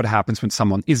about what happens when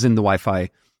someone is in the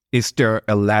Wi-Fi. Is there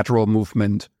a lateral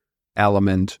movement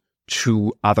element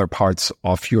to other parts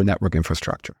of your network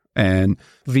infrastructure? And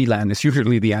VLAN is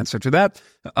usually the answer to that.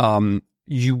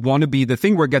 You want to be, the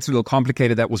thing where it gets a little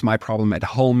complicated, that was my problem at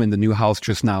home in the new house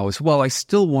just now, is, well, I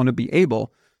still want to be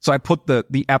able So I put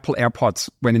the Apple AirPods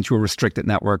went into a restricted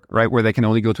network, right, where they can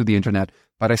only go to the internet.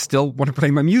 But I still want to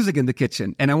play my music in the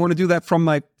kitchen, and I want to do that from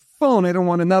my phone. I don't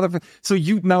want another. So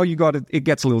now you got it. It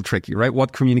gets a little tricky, right?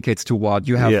 What communicates to what?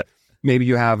 You have maybe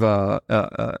you have a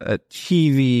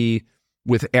TV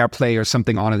with AirPlay or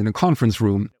something on it in a conference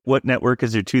room. What network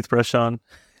is your toothbrush on?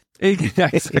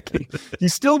 Exactly. You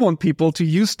still want people to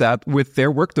use that with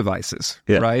their work devices,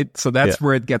 right? So that's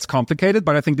where it gets complicated.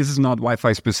 But I think this is not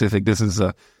Wi-Fi specific. This is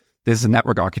a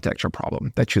network architecture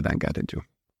problem that you then get into.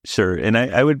 Sure. And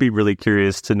I would be really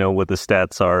curious to know what the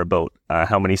stats are about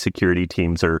how many security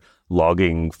teams are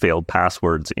logging failed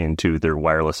passwords into their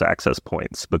wireless access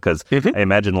points, because I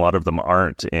imagine a lot of them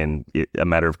aren't. And a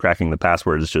matter of cracking the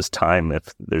password is just time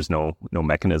if there's no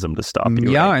mechanism to stop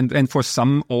you. Yeah. Right? And for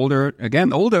some older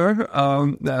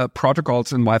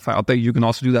protocols in Wi-Fi out there, you can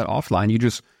also do that offline. You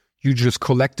just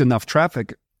collect enough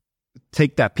traffic,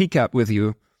 take that PCAP with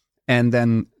you, and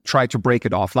then try to break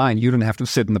it offline. You don't have to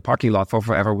sit in the parking lot for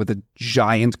forever with a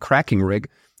giant cracking rig.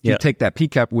 You take that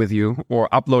PCAP with you or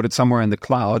upload it somewhere in the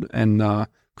cloud and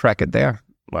crack it there.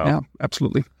 Wow. Yeah,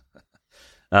 absolutely.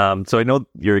 So I know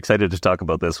you're excited to talk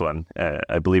about this one.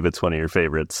 I believe it's one of your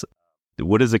favorites.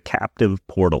 What is a captive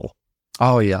portal?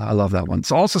 Oh, yeah, I love that one.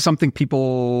 It's also something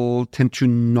people tend to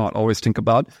not always think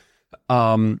about.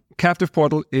 Captive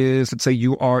portal is, let's say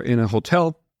you are in a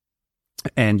hotel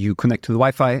and you connect to the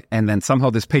Wi-Fi, and then somehow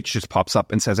this page just pops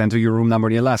up and says, enter your room number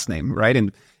and your last name, right?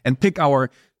 And pick our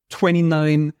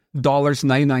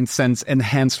 $29.99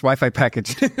 enhanced Wi-Fi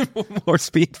package for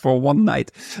speed for one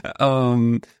night.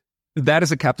 That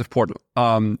is a captive portal.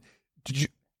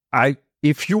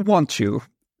 If you want to,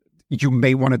 you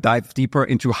may want to dive deeper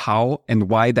into how and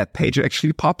why that page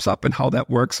actually pops up and how that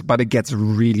works, but it gets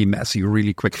really messy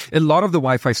really quick. A lot of the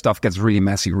Wi-Fi stuff gets really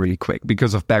messy really quick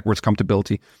because of backwards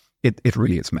compatibility. It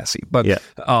really is messy, but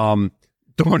don't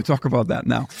want to talk about that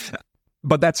now.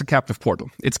 But that's a captive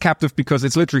portal. It's captive because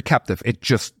it's literally captive. It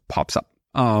just pops up.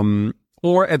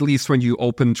 Or at least when you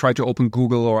try to open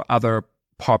Google or other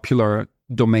popular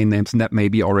domain names, and that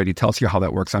maybe already tells you how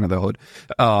that works under the hood.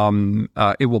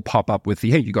 It will pop up with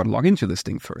hey, you got to log into this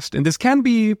thing first. And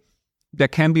there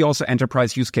can be also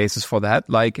enterprise use cases for that.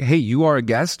 Like, hey, you are a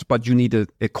guest, but you need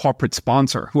a corporate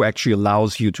sponsor who actually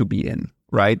allows you to be in.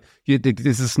 Right?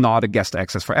 This is not a guest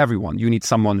access for everyone. You need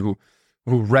someone who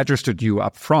registered you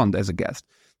up front as a guest.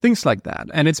 Things like that.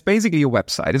 And it's basically a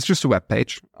website. It's just a web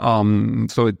page.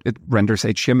 So it renders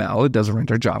HTML. It doesn't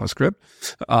render JavaScript.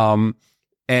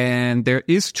 And there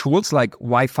is tools like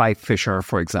Wi-Fi Fisher,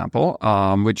 for example,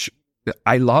 which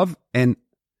I love and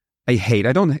I hate.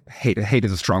 I don't hate. Hate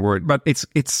is a strong word, but it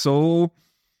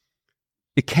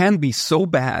can be so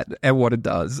bad at what it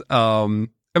does.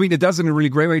 I mean, it does in a really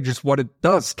great way. Just what it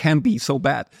does can be so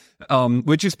bad,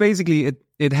 which is basically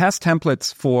it has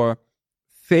templates for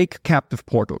fake captive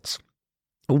portals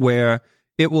where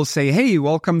it will say, hey,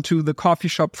 welcome to the coffee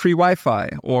shop free Wi-Fi,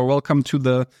 or welcome to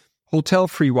the hotel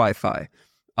free Wi-Fi.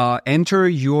 Enter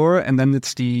and then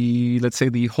it's let's say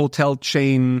the hotel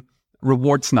chain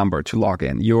rewards number to log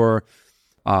in.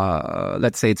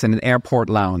 Let's say it's in an airport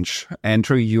lounge.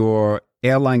 Enter your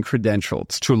airline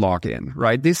credentials to log in,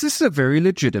 right? This is a very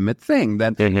legitimate thing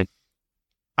that,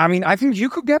 I mean, I think you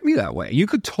could get me that way. You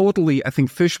could totally, I think,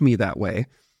 fish me that way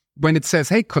when it says,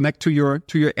 hey, connect to your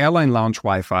airline lounge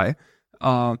Wi-Fi.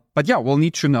 But yeah, we'll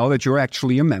need to know that you're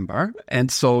actually a member.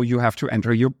 And so you have to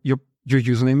enter your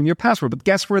username and your password. But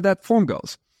guess where that form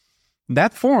goes?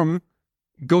 That form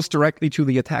goes directly to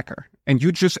the attacker. And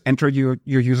you just enter your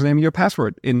username and your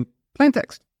password in plain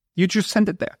text. You just send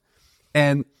it there.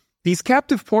 And these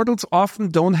captive portals often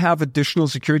don't have additional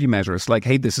security measures like,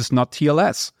 hey, this is not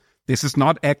TLS. This is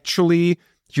not actually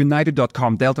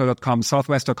United.com, Delta.com,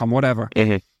 Southwest.com, whatever.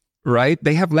 Right?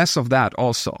 They have less of that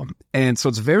also. And so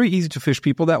it's very easy to fish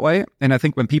people that way. And I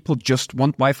think when people just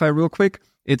want Wi-Fi real quick,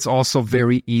 it's also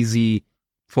very easy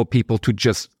for people to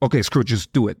just, okay, screw it,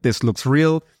 just do it. This looks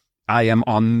real. I am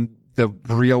on the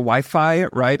real Wi-Fi,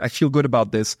 right? I feel good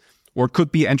about this. Or it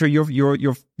could be enter your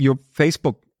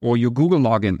Facebook or your Google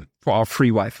login for our free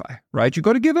Wi-Fi, right? You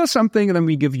got to give us something and then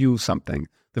we give you something,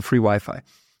 the free Wi-Fi.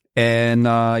 And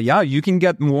you can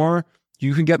get more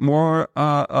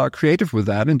creative with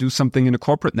that and do something in a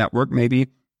corporate network. Maybe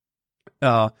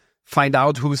find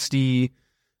out who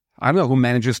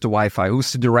manages the Wi-Fi,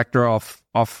 who's the director of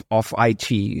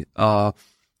IT,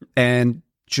 and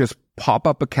just pop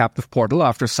up a captive portal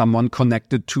after someone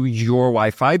connected to your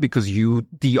Wi-Fi because you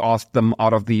de-auth them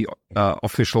out of the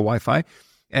official Wi-Fi.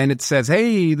 And it says,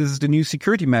 hey, this is the new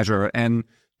security measure. And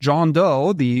John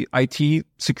Doe, the IT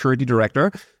security director,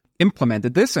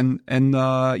 implemented this. And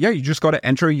you just got to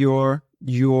enter your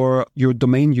your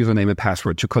domain username and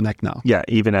password to connect now. Yeah,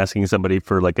 even asking somebody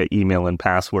for like an email and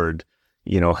password,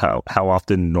 how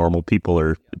often normal people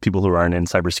or people who aren't in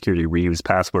cybersecurity reuse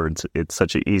passwords. It's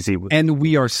such an easy... And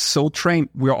we are so trained.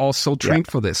 We're all so trained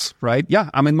for this, right? Yeah,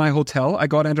 I'm in my hotel. I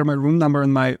got to enter my room number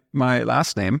and my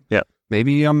last name. Yeah.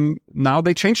 Maybe now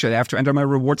they changed it. I have to enter my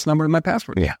rewards number and my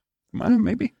password. Yeah.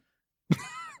 Maybe.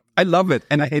 I love it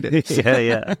and I hate it.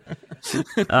 Yeah.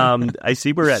 I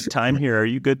see we're at time here. Are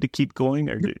you good to keep going?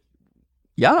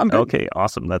 Yeah, I'm good. Okay,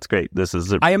 awesome. That's great. This is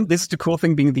the cool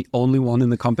thing being the only one in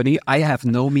the company. I have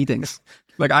no meetings.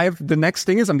 The next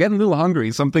thing is I'm getting a little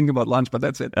hungry, so I'm thinking about lunch, but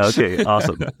that's it. Okay,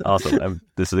 awesome.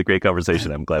 This is a great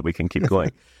conversation. I'm glad we can keep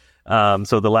going.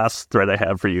 So the last thread I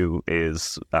have for you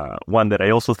is one that I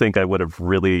also think I would have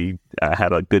really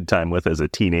had a good time with as a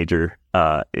teenager,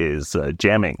 is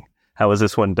jamming. How is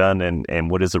this one done, and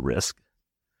what is the risk?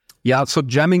 Yeah, so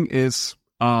jamming is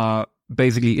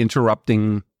basically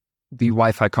interrupting the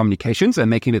Wi-Fi communications and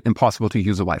making it impossible to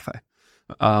use a Wi-Fi.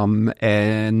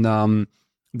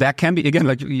 That can be, again,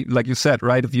 like you said,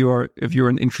 right? If you're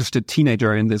an interested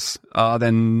teenager in this,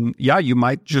 then yeah, it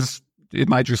might just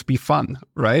be fun,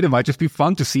 right? It might just be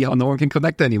fun to see how no one can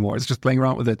connect anymore. It's just playing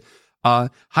around with it.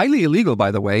 Highly illegal, by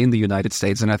the way, in the United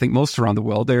States, and I think most around the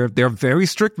world. They're very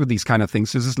strict with these kind of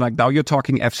things. This is like, now you're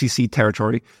talking FCC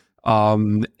territory.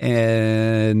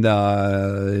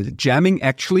 Jamming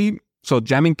actually, so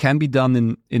jamming can be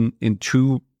done in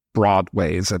two broad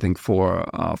ways. I think for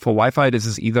Wi-Fi, this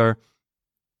is either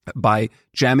by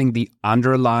jamming the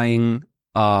underlying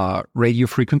radio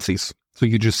frequencies. So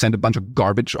you just send a bunch of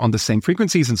garbage on the same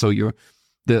frequencies, and so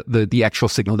the actual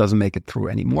signal doesn't make it through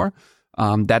anymore.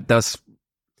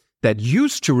 That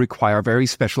used to require very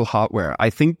special hardware. I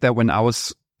think that when I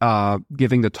was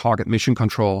giving the talk at Mission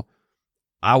Control,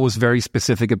 I was very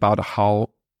specific about how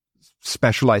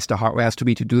specialized the hardware has to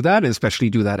be to do that, and especially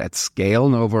do that at scale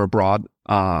and over a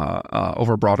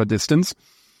broader distance.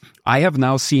 I have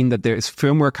now seen that there is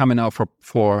firmware coming out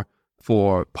for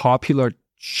popular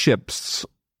chipsets,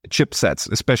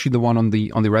 especially the one on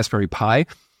the Raspberry Pi,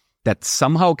 that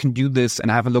somehow can do this.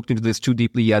 And I haven't looked into this too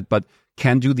deeply yet, but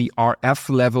can do the RF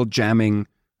level jamming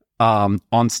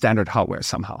on standard hardware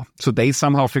somehow. So they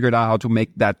somehow figured out how to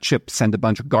make that chip send a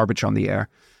bunch of garbage on the air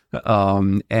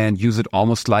and use it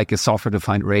almost like a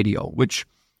software-defined radio, which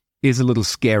is a little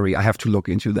scary. I have to look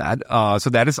into that. So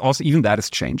that is also, even that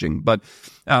is changing. But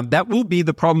that will be,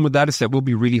 the problem with that is that will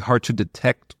be really hard to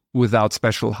detect without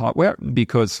special hardware,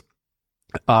 because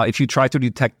if you try to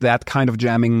detect that kind of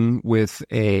jamming with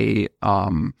a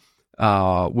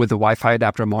Wi-Fi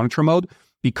adapter monitor mode,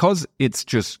 because it's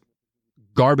just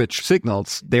garbage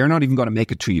signals, they're not even going to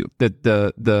make it to you.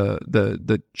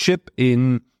 The chip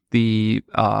in the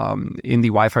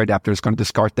Wi-Fi adapter is going to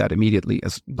discard that immediately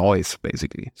as noise,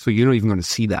 basically. So you're not even going to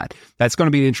see that. That's going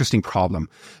to be an interesting problem.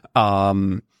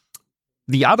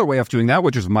 The other way of doing that,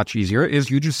 which is much easier, is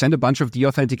you just send a bunch of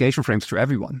deauthentication frames to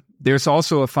everyone. There's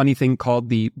also a funny thing called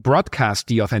the broadcast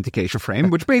deauthentication frame,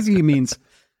 which basically means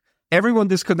everyone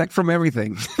disconnect from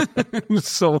everything.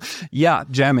 So yeah,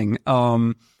 jamming.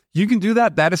 You can do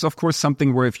that. That is, of course,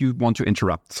 something where if you want to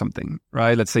interrupt something,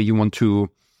 right? Let's say you want to,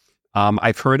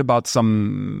 I've heard about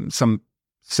some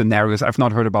scenarios. I've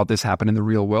not heard about this happen in the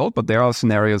real world, but there are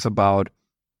scenarios about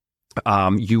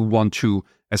you want to,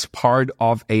 as part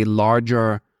of a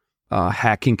larger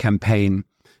hacking campaign,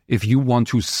 if you want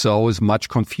to sow as much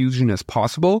confusion as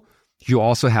possible, you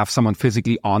also have someone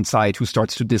physically on site who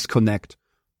starts to disconnect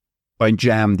and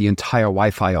jam the entire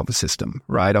Wi-Fi of a system,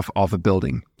 right, of a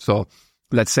building. So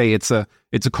let's say it's a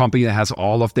company that has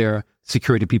all of their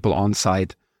security people on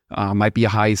site, might be a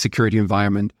high security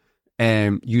environment,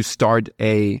 and you start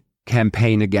a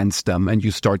campaign against them, and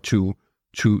you start to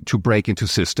break into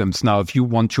systems. Now, if you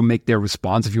want to make their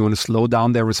response, if you want to slow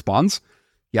down their response,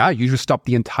 yeah, you just stop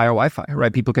the entire Wi-Fi,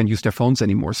 right? People can use their phones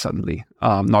anymore suddenly,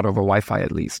 not over Wi-Fi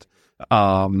at least.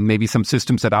 Maybe some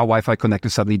systems that are Wi-Fi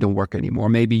connected suddenly don't work anymore.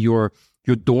 Maybe your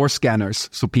door scanners,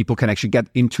 so people can actually get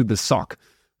into the SOC,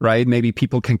 right? Maybe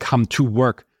people can come to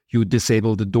work. You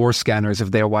disable the door scanners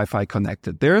if they're Wi-Fi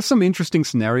connected. There are some interesting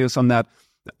scenarios on that.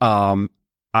 I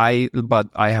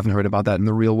haven't heard about that in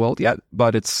the real world yet,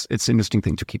 but it's an interesting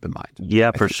thing to keep in mind.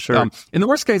 Yeah, for sure. In the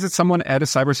worst case, it's someone at a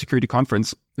cybersecurity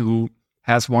conference who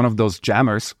has one of those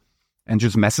jammers and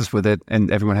just messes with it,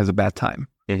 and everyone has a bad time,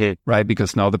 right?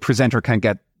 Because now the presenter can't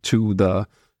get to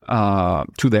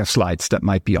their slides that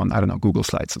might be on, I don't know, Google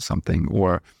Slides or something,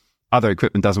 or other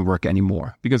equipment doesn't work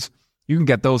anymore. Because you can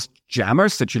get those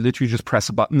jammers that you literally just press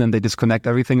a button and they disconnect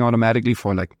everything automatically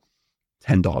for like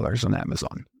 $10 on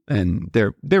Amazon. And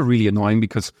they're really annoying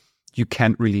because you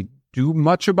can't really do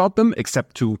much about them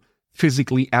except to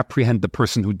physically apprehend the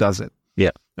person who does it.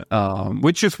 Yeah.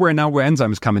 Which is where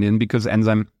Nzyme is coming in, because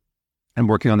Nzyme, I'm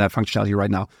working on that functionality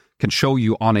right now, can show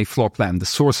you on a floor plan the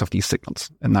source of these signals.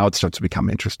 And now it starts to become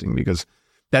interesting, because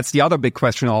that's the other big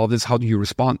question in all of this. How do you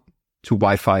respond to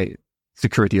Wi-Fi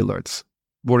security alerts?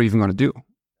 What are you even going to do?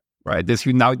 Right?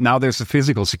 Now there's a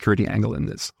physical security angle in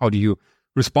this. How do you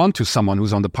respond to someone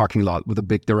who's on the parking lot with a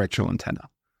big directional antenna?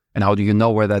 And how do you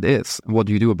know where that is? And what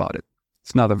do you do about it?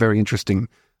 It's another very interesting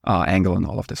angle in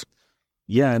all of this.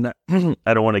 Yeah, and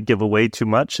I don't want to give away too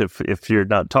much if you're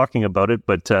not talking about it,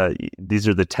 but these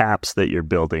are the taps that you're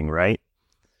building, right?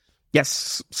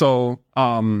 Yes. So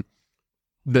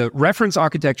the reference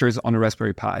architecture is on a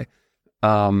Raspberry Pi,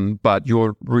 but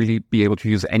you'll really be able to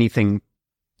use anything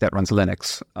that runs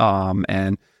Linux.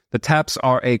 And the taps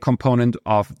are a component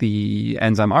of the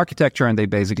Nzyme architecture, and they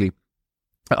basically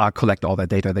collect all that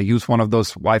data. They use one of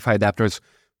those Wi-Fi adapters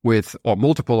or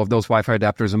multiple of those Wi-Fi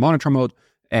adapters in monitor mode,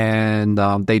 and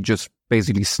they just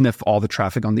basically sniff all the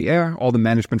traffic on the air, all the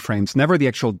management frames, never the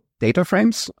actual data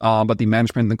frames, but the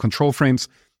management and control frames,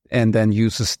 and then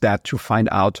uses that to find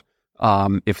out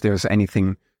if there's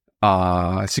anything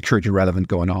security relevant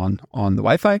going on the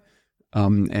Wi-Fi.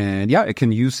 And yeah, it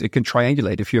can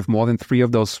triangulate. If you have more than 3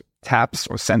 of those taps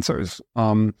or sensors,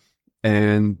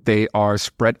 and they are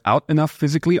spread out enough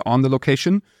physically on the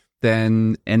location,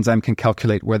 then Nzyme can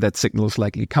calculate where that signal is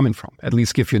likely coming from, at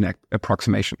least give you an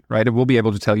approximation, right? It will be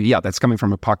able to tell you, yeah, that's coming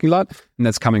from a parking lot, and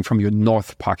that's coming from your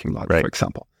north parking lot, for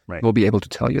example. Right. We'll be able to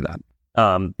tell you that.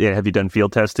 Have you done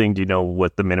field testing? Do you know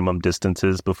what the minimum distance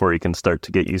is before you can start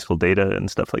to get useful data and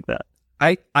stuff like that?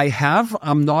 I have.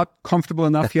 I'm not comfortable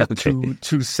enough yet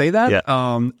to say that. Yeah.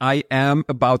 I am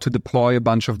about to deploy a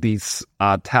bunch of these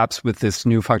taps with this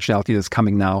new functionality that's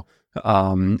coming now.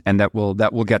 And that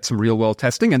will get some real world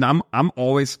testing. And I'm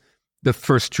always the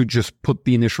first to just put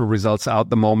the initial results out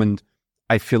the moment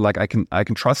I feel like I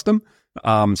can trust them.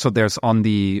 So there's on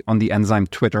the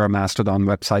Nzyme Twitter, Mastodon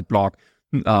website, blog,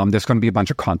 there's going to be a bunch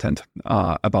of content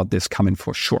about this coming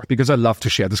for sure, because I love to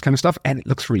share this kind of stuff, and it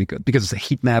looks really good because it's a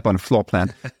heat map on a floor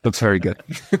plan. Looks very good.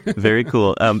 Very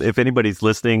cool. If anybody's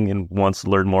listening and wants to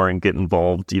learn more and get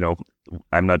involved,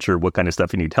 I'm not sure what kind of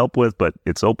stuff you need help with, but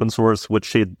it's open source. What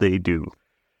should they do?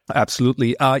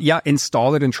 Absolutely.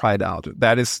 Install it and try it out.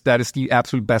 That is the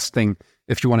absolute best thing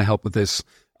if you want to help with this.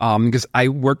 Because I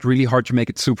worked really hard to make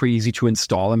it super easy to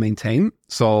install and maintain.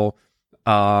 So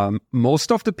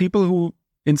most of the people who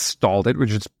installed it, which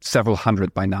is several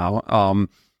hundred by now,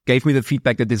 gave me the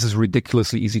feedback that this is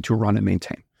ridiculously easy to run and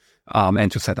maintain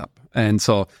and to set up. And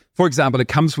so, for example, it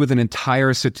comes with an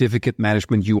entire certificate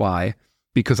management UI,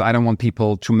 because I don't want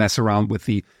people to mess around with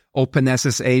the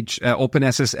OpenSSH,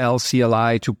 OpenSSL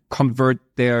CLI to convert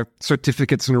their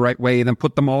certificates in the right way and then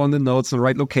put them all in the nodes in the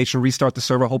right location, restart the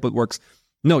server, hope it works.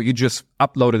 No, you just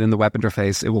upload it in the web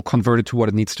interface. It will convert it to what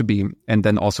it needs to be, and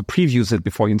then also previews it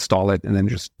before you install it, and then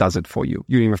just does it for you.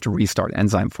 You don't even have to restart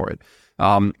Nzyme for it.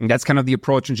 And that's kind of the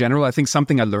approach in general. I think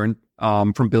something I learned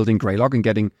from building Greylog and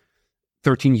getting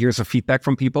 13 years of feedback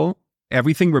from people,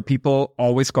 everything where people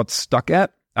always got stuck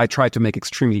at, I tried to make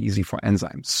extremely easy for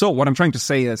Nzyme. So what I'm trying to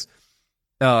say is,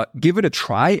 give it a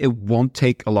try. It won't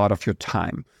take a lot of your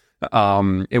time.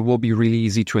 It will be really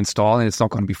easy to install, and it's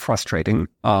not going to be frustrating.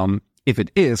 If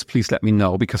it is, please let me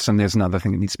know, because then there's another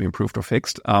thing that needs to be improved or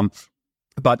fixed.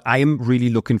 But I am really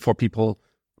looking for people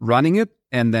running it,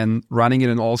 and then running it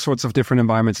in all sorts of different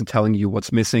environments and telling you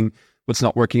what's missing, what's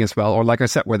not working as well, or like I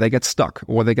said, where they get stuck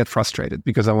or they get frustrated,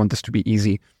 because I want this to be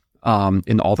easy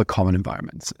in all the common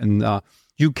environments. And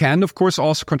you can, of course,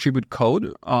 also contribute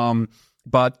code,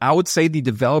 but I would say the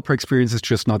developer experience is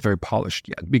just not very polished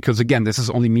yet, because again, this is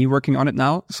only me working on it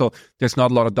now, so there's not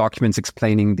a lot of documents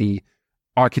explaining the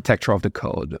architecture of the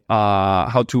code,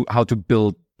 how to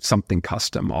build something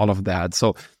custom, all of that.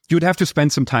 So you'd have to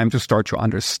spend some time to start to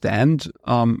understand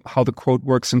how the code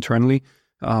works internally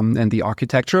and the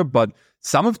architecture. But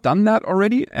some have done that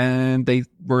already, and they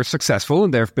were successful.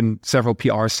 And there have been several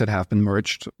PRs that have been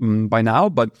merged by now.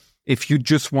 But if you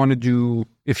just want to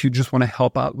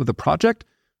help out with the project,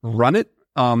 run it,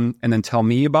 and then tell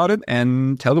me about it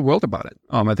and tell the world about it.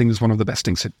 I think it's one of the best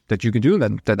things that you can do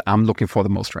that I'm looking for the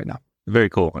most right now. Very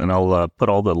cool. And I'll put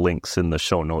all the links in the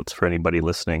show notes for anybody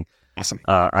listening. Awesome.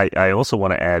 I also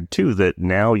want to add, too, that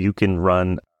now you can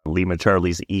run Lima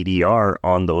Charlie's EDR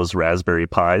on those Raspberry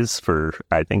Pis for,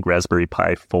 I think, Raspberry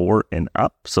Pi 4 and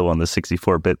up, so on the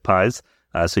 64-bit Pis.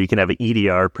 So you can have an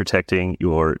EDR protecting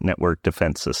your network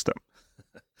defense system.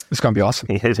 It's going to be awesome.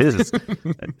 It is.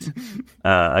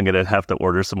 I'm going to have to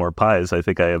order some more Pis. I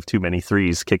think I have too many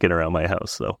 3s kicking around my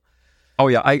house, so. Oh,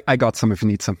 yeah, I got some if you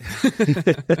need some.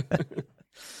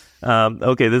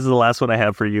 Okay, this is the last one I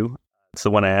have for you. It's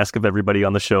the one I ask of everybody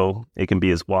on the show. It can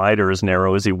be as wide or as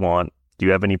narrow as you want. Do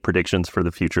you have any predictions for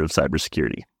the future of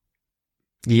cybersecurity?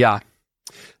 Yeah.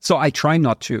 So I try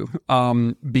not to,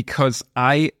 because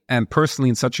I am personally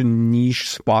in such a niche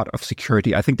spot of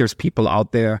security. I think there's people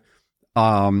out there,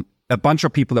 a bunch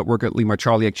of people that work at Lennart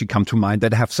Charlie actually come to mind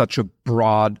that have such a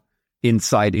broad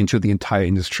insight into the entire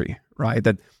industry, right?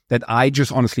 That I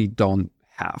just honestly don't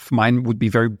have. Mine would be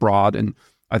very broad, and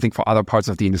I think for other parts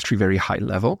of the industry, very high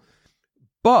level.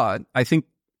 But I think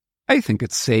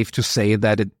it's safe to say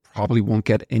that it probably won't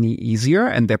get any easier,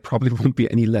 and there probably won't be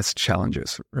any less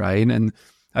challenges, right? And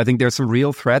I think there's some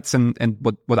real threats, and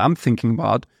what I'm thinking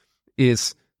about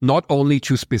is not only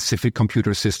to specific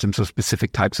computer systems or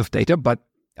specific types of data, but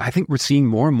I think we're seeing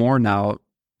more and more now.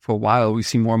 For a while, we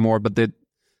see more and more, but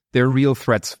they're real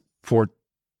threats for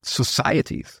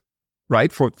societies,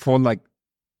 right? For like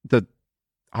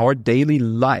our daily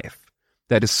life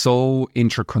that is so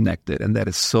interconnected and that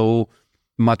is so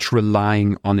much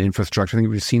relying on infrastructure. I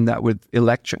think we've seen that with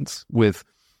elections, with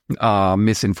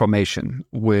misinformation,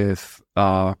 with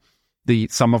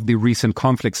some of the recent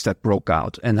conflicts that broke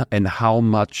out, and how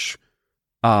much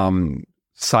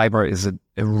cyber is a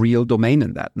real domain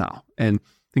in that now. And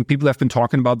I think people have been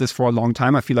talking about this for a long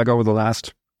time. I feel like over the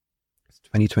last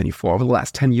 2024, over the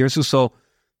last 10 years or so,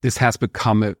 this has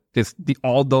become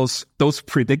all those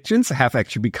predictions have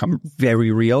actually become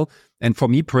very real, and for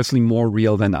me personally, more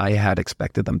real than I had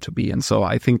expected them to be. And so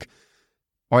I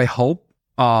hope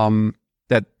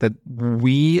that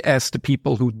we, as the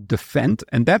people who defend,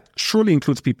 and that surely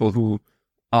includes people who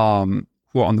are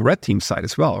on the red team side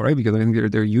as well, right? Because I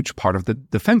think they're a huge part of the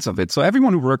defense of it. So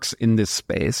everyone who works in this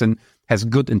space and has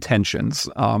good intentions,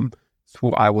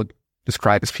 who I would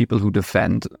describe as people who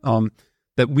defend,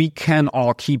 that we can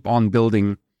all keep on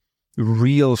building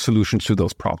real solutions to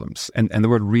those problems. And the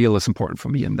word real is important for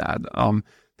me in that. I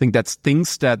think that's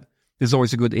things that is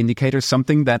always a good indicator,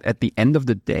 something that at the end of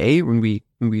the day, when we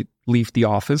leave the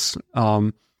office,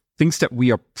 things that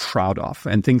we are proud of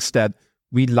and things that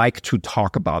we like to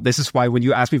talk about. This is why when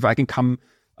you asked me if I can come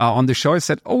on the show, I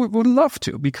said, oh, I would love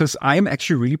to, because I am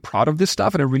actually really proud of this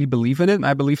stuff and I really believe in it. And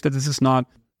I believe that this is not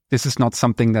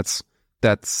something that's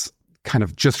kind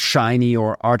of just shiny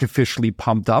or artificially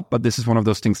pumped up, but this is one of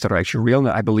those things that are actually real and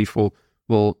that I believe will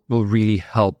really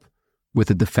help with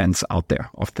the defense out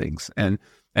there of things. And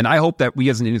I hope that we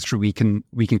as an industry, we can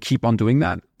keep on doing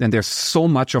that. And there's so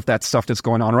much of that stuff that's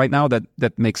going on right now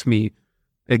that makes me,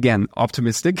 again,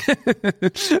 optimistic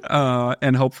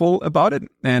and hopeful about it.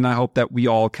 And I hope that we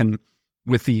all can,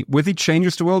 with the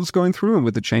changes the world is going through and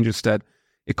with the changes that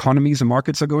economies and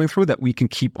markets are going through, that we can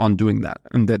keep on doing that,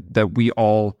 and that we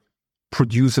all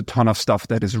produce a ton of stuff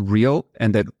that is real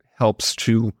and that helps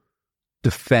to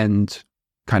defend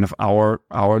kind of our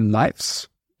lives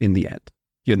in the end.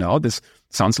 You know, this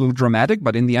sounds a little dramatic,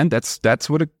 but in the end, that's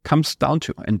what it comes down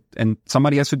to. And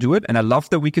somebody has to do it. And I love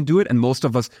that we can do it. And most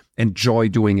of us enjoy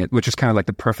doing it, which is kind of like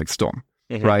the perfect storm,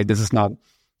 right? This is not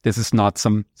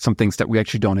some things that we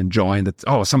actually don't enjoy and that,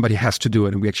 oh, somebody has to do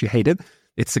it and we actually hate it.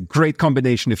 It's a great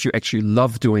combination if you actually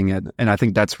love doing it. And I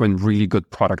think that's when really good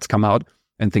products come out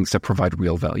and things that provide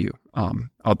real value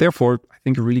out there for, I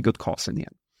think, a really good cause in the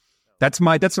end. That's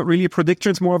not really a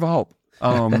prediction. It's more of a hope.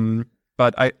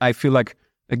 But I feel like,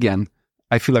 again,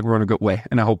 we're on a good way,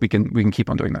 and I hope we can keep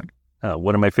on doing that.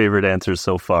 One of my favorite answers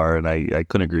so far, and I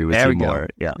couldn't agree with you more.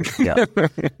 Yeah.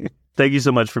 Thank you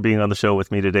so much for being on the show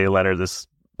with me today, Lennart. This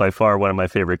by far one of my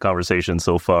favorite conversations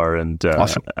so far, and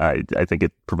awesome. I think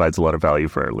it provides a lot of value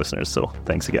for our listeners. So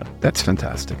thanks again. That's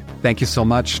fantastic. Thank you so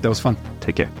much. That was fun.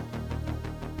 Take care.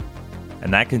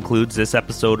 And that concludes this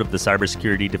episode of the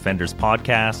Cybersecurity Defenders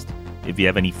podcast. If you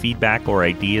have any feedback or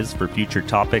ideas for future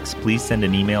topics, please send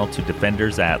an email to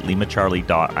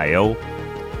defenders@lemacharlie.io.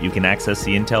 You can access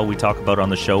the intel we talk about on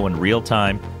the show in real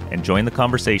time and join the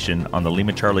conversation on the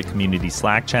Lennart Charlie community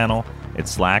Slack channel at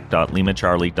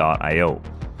slack.lemacharlie.io.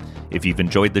 If you've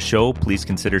enjoyed the show, please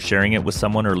consider sharing it with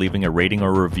someone or leaving a rating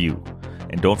or review.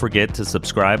 And don't forget to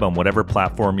subscribe on whatever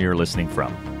platform you're listening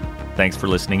from. Thanks for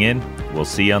listening in. We'll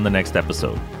see you on the next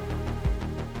episode.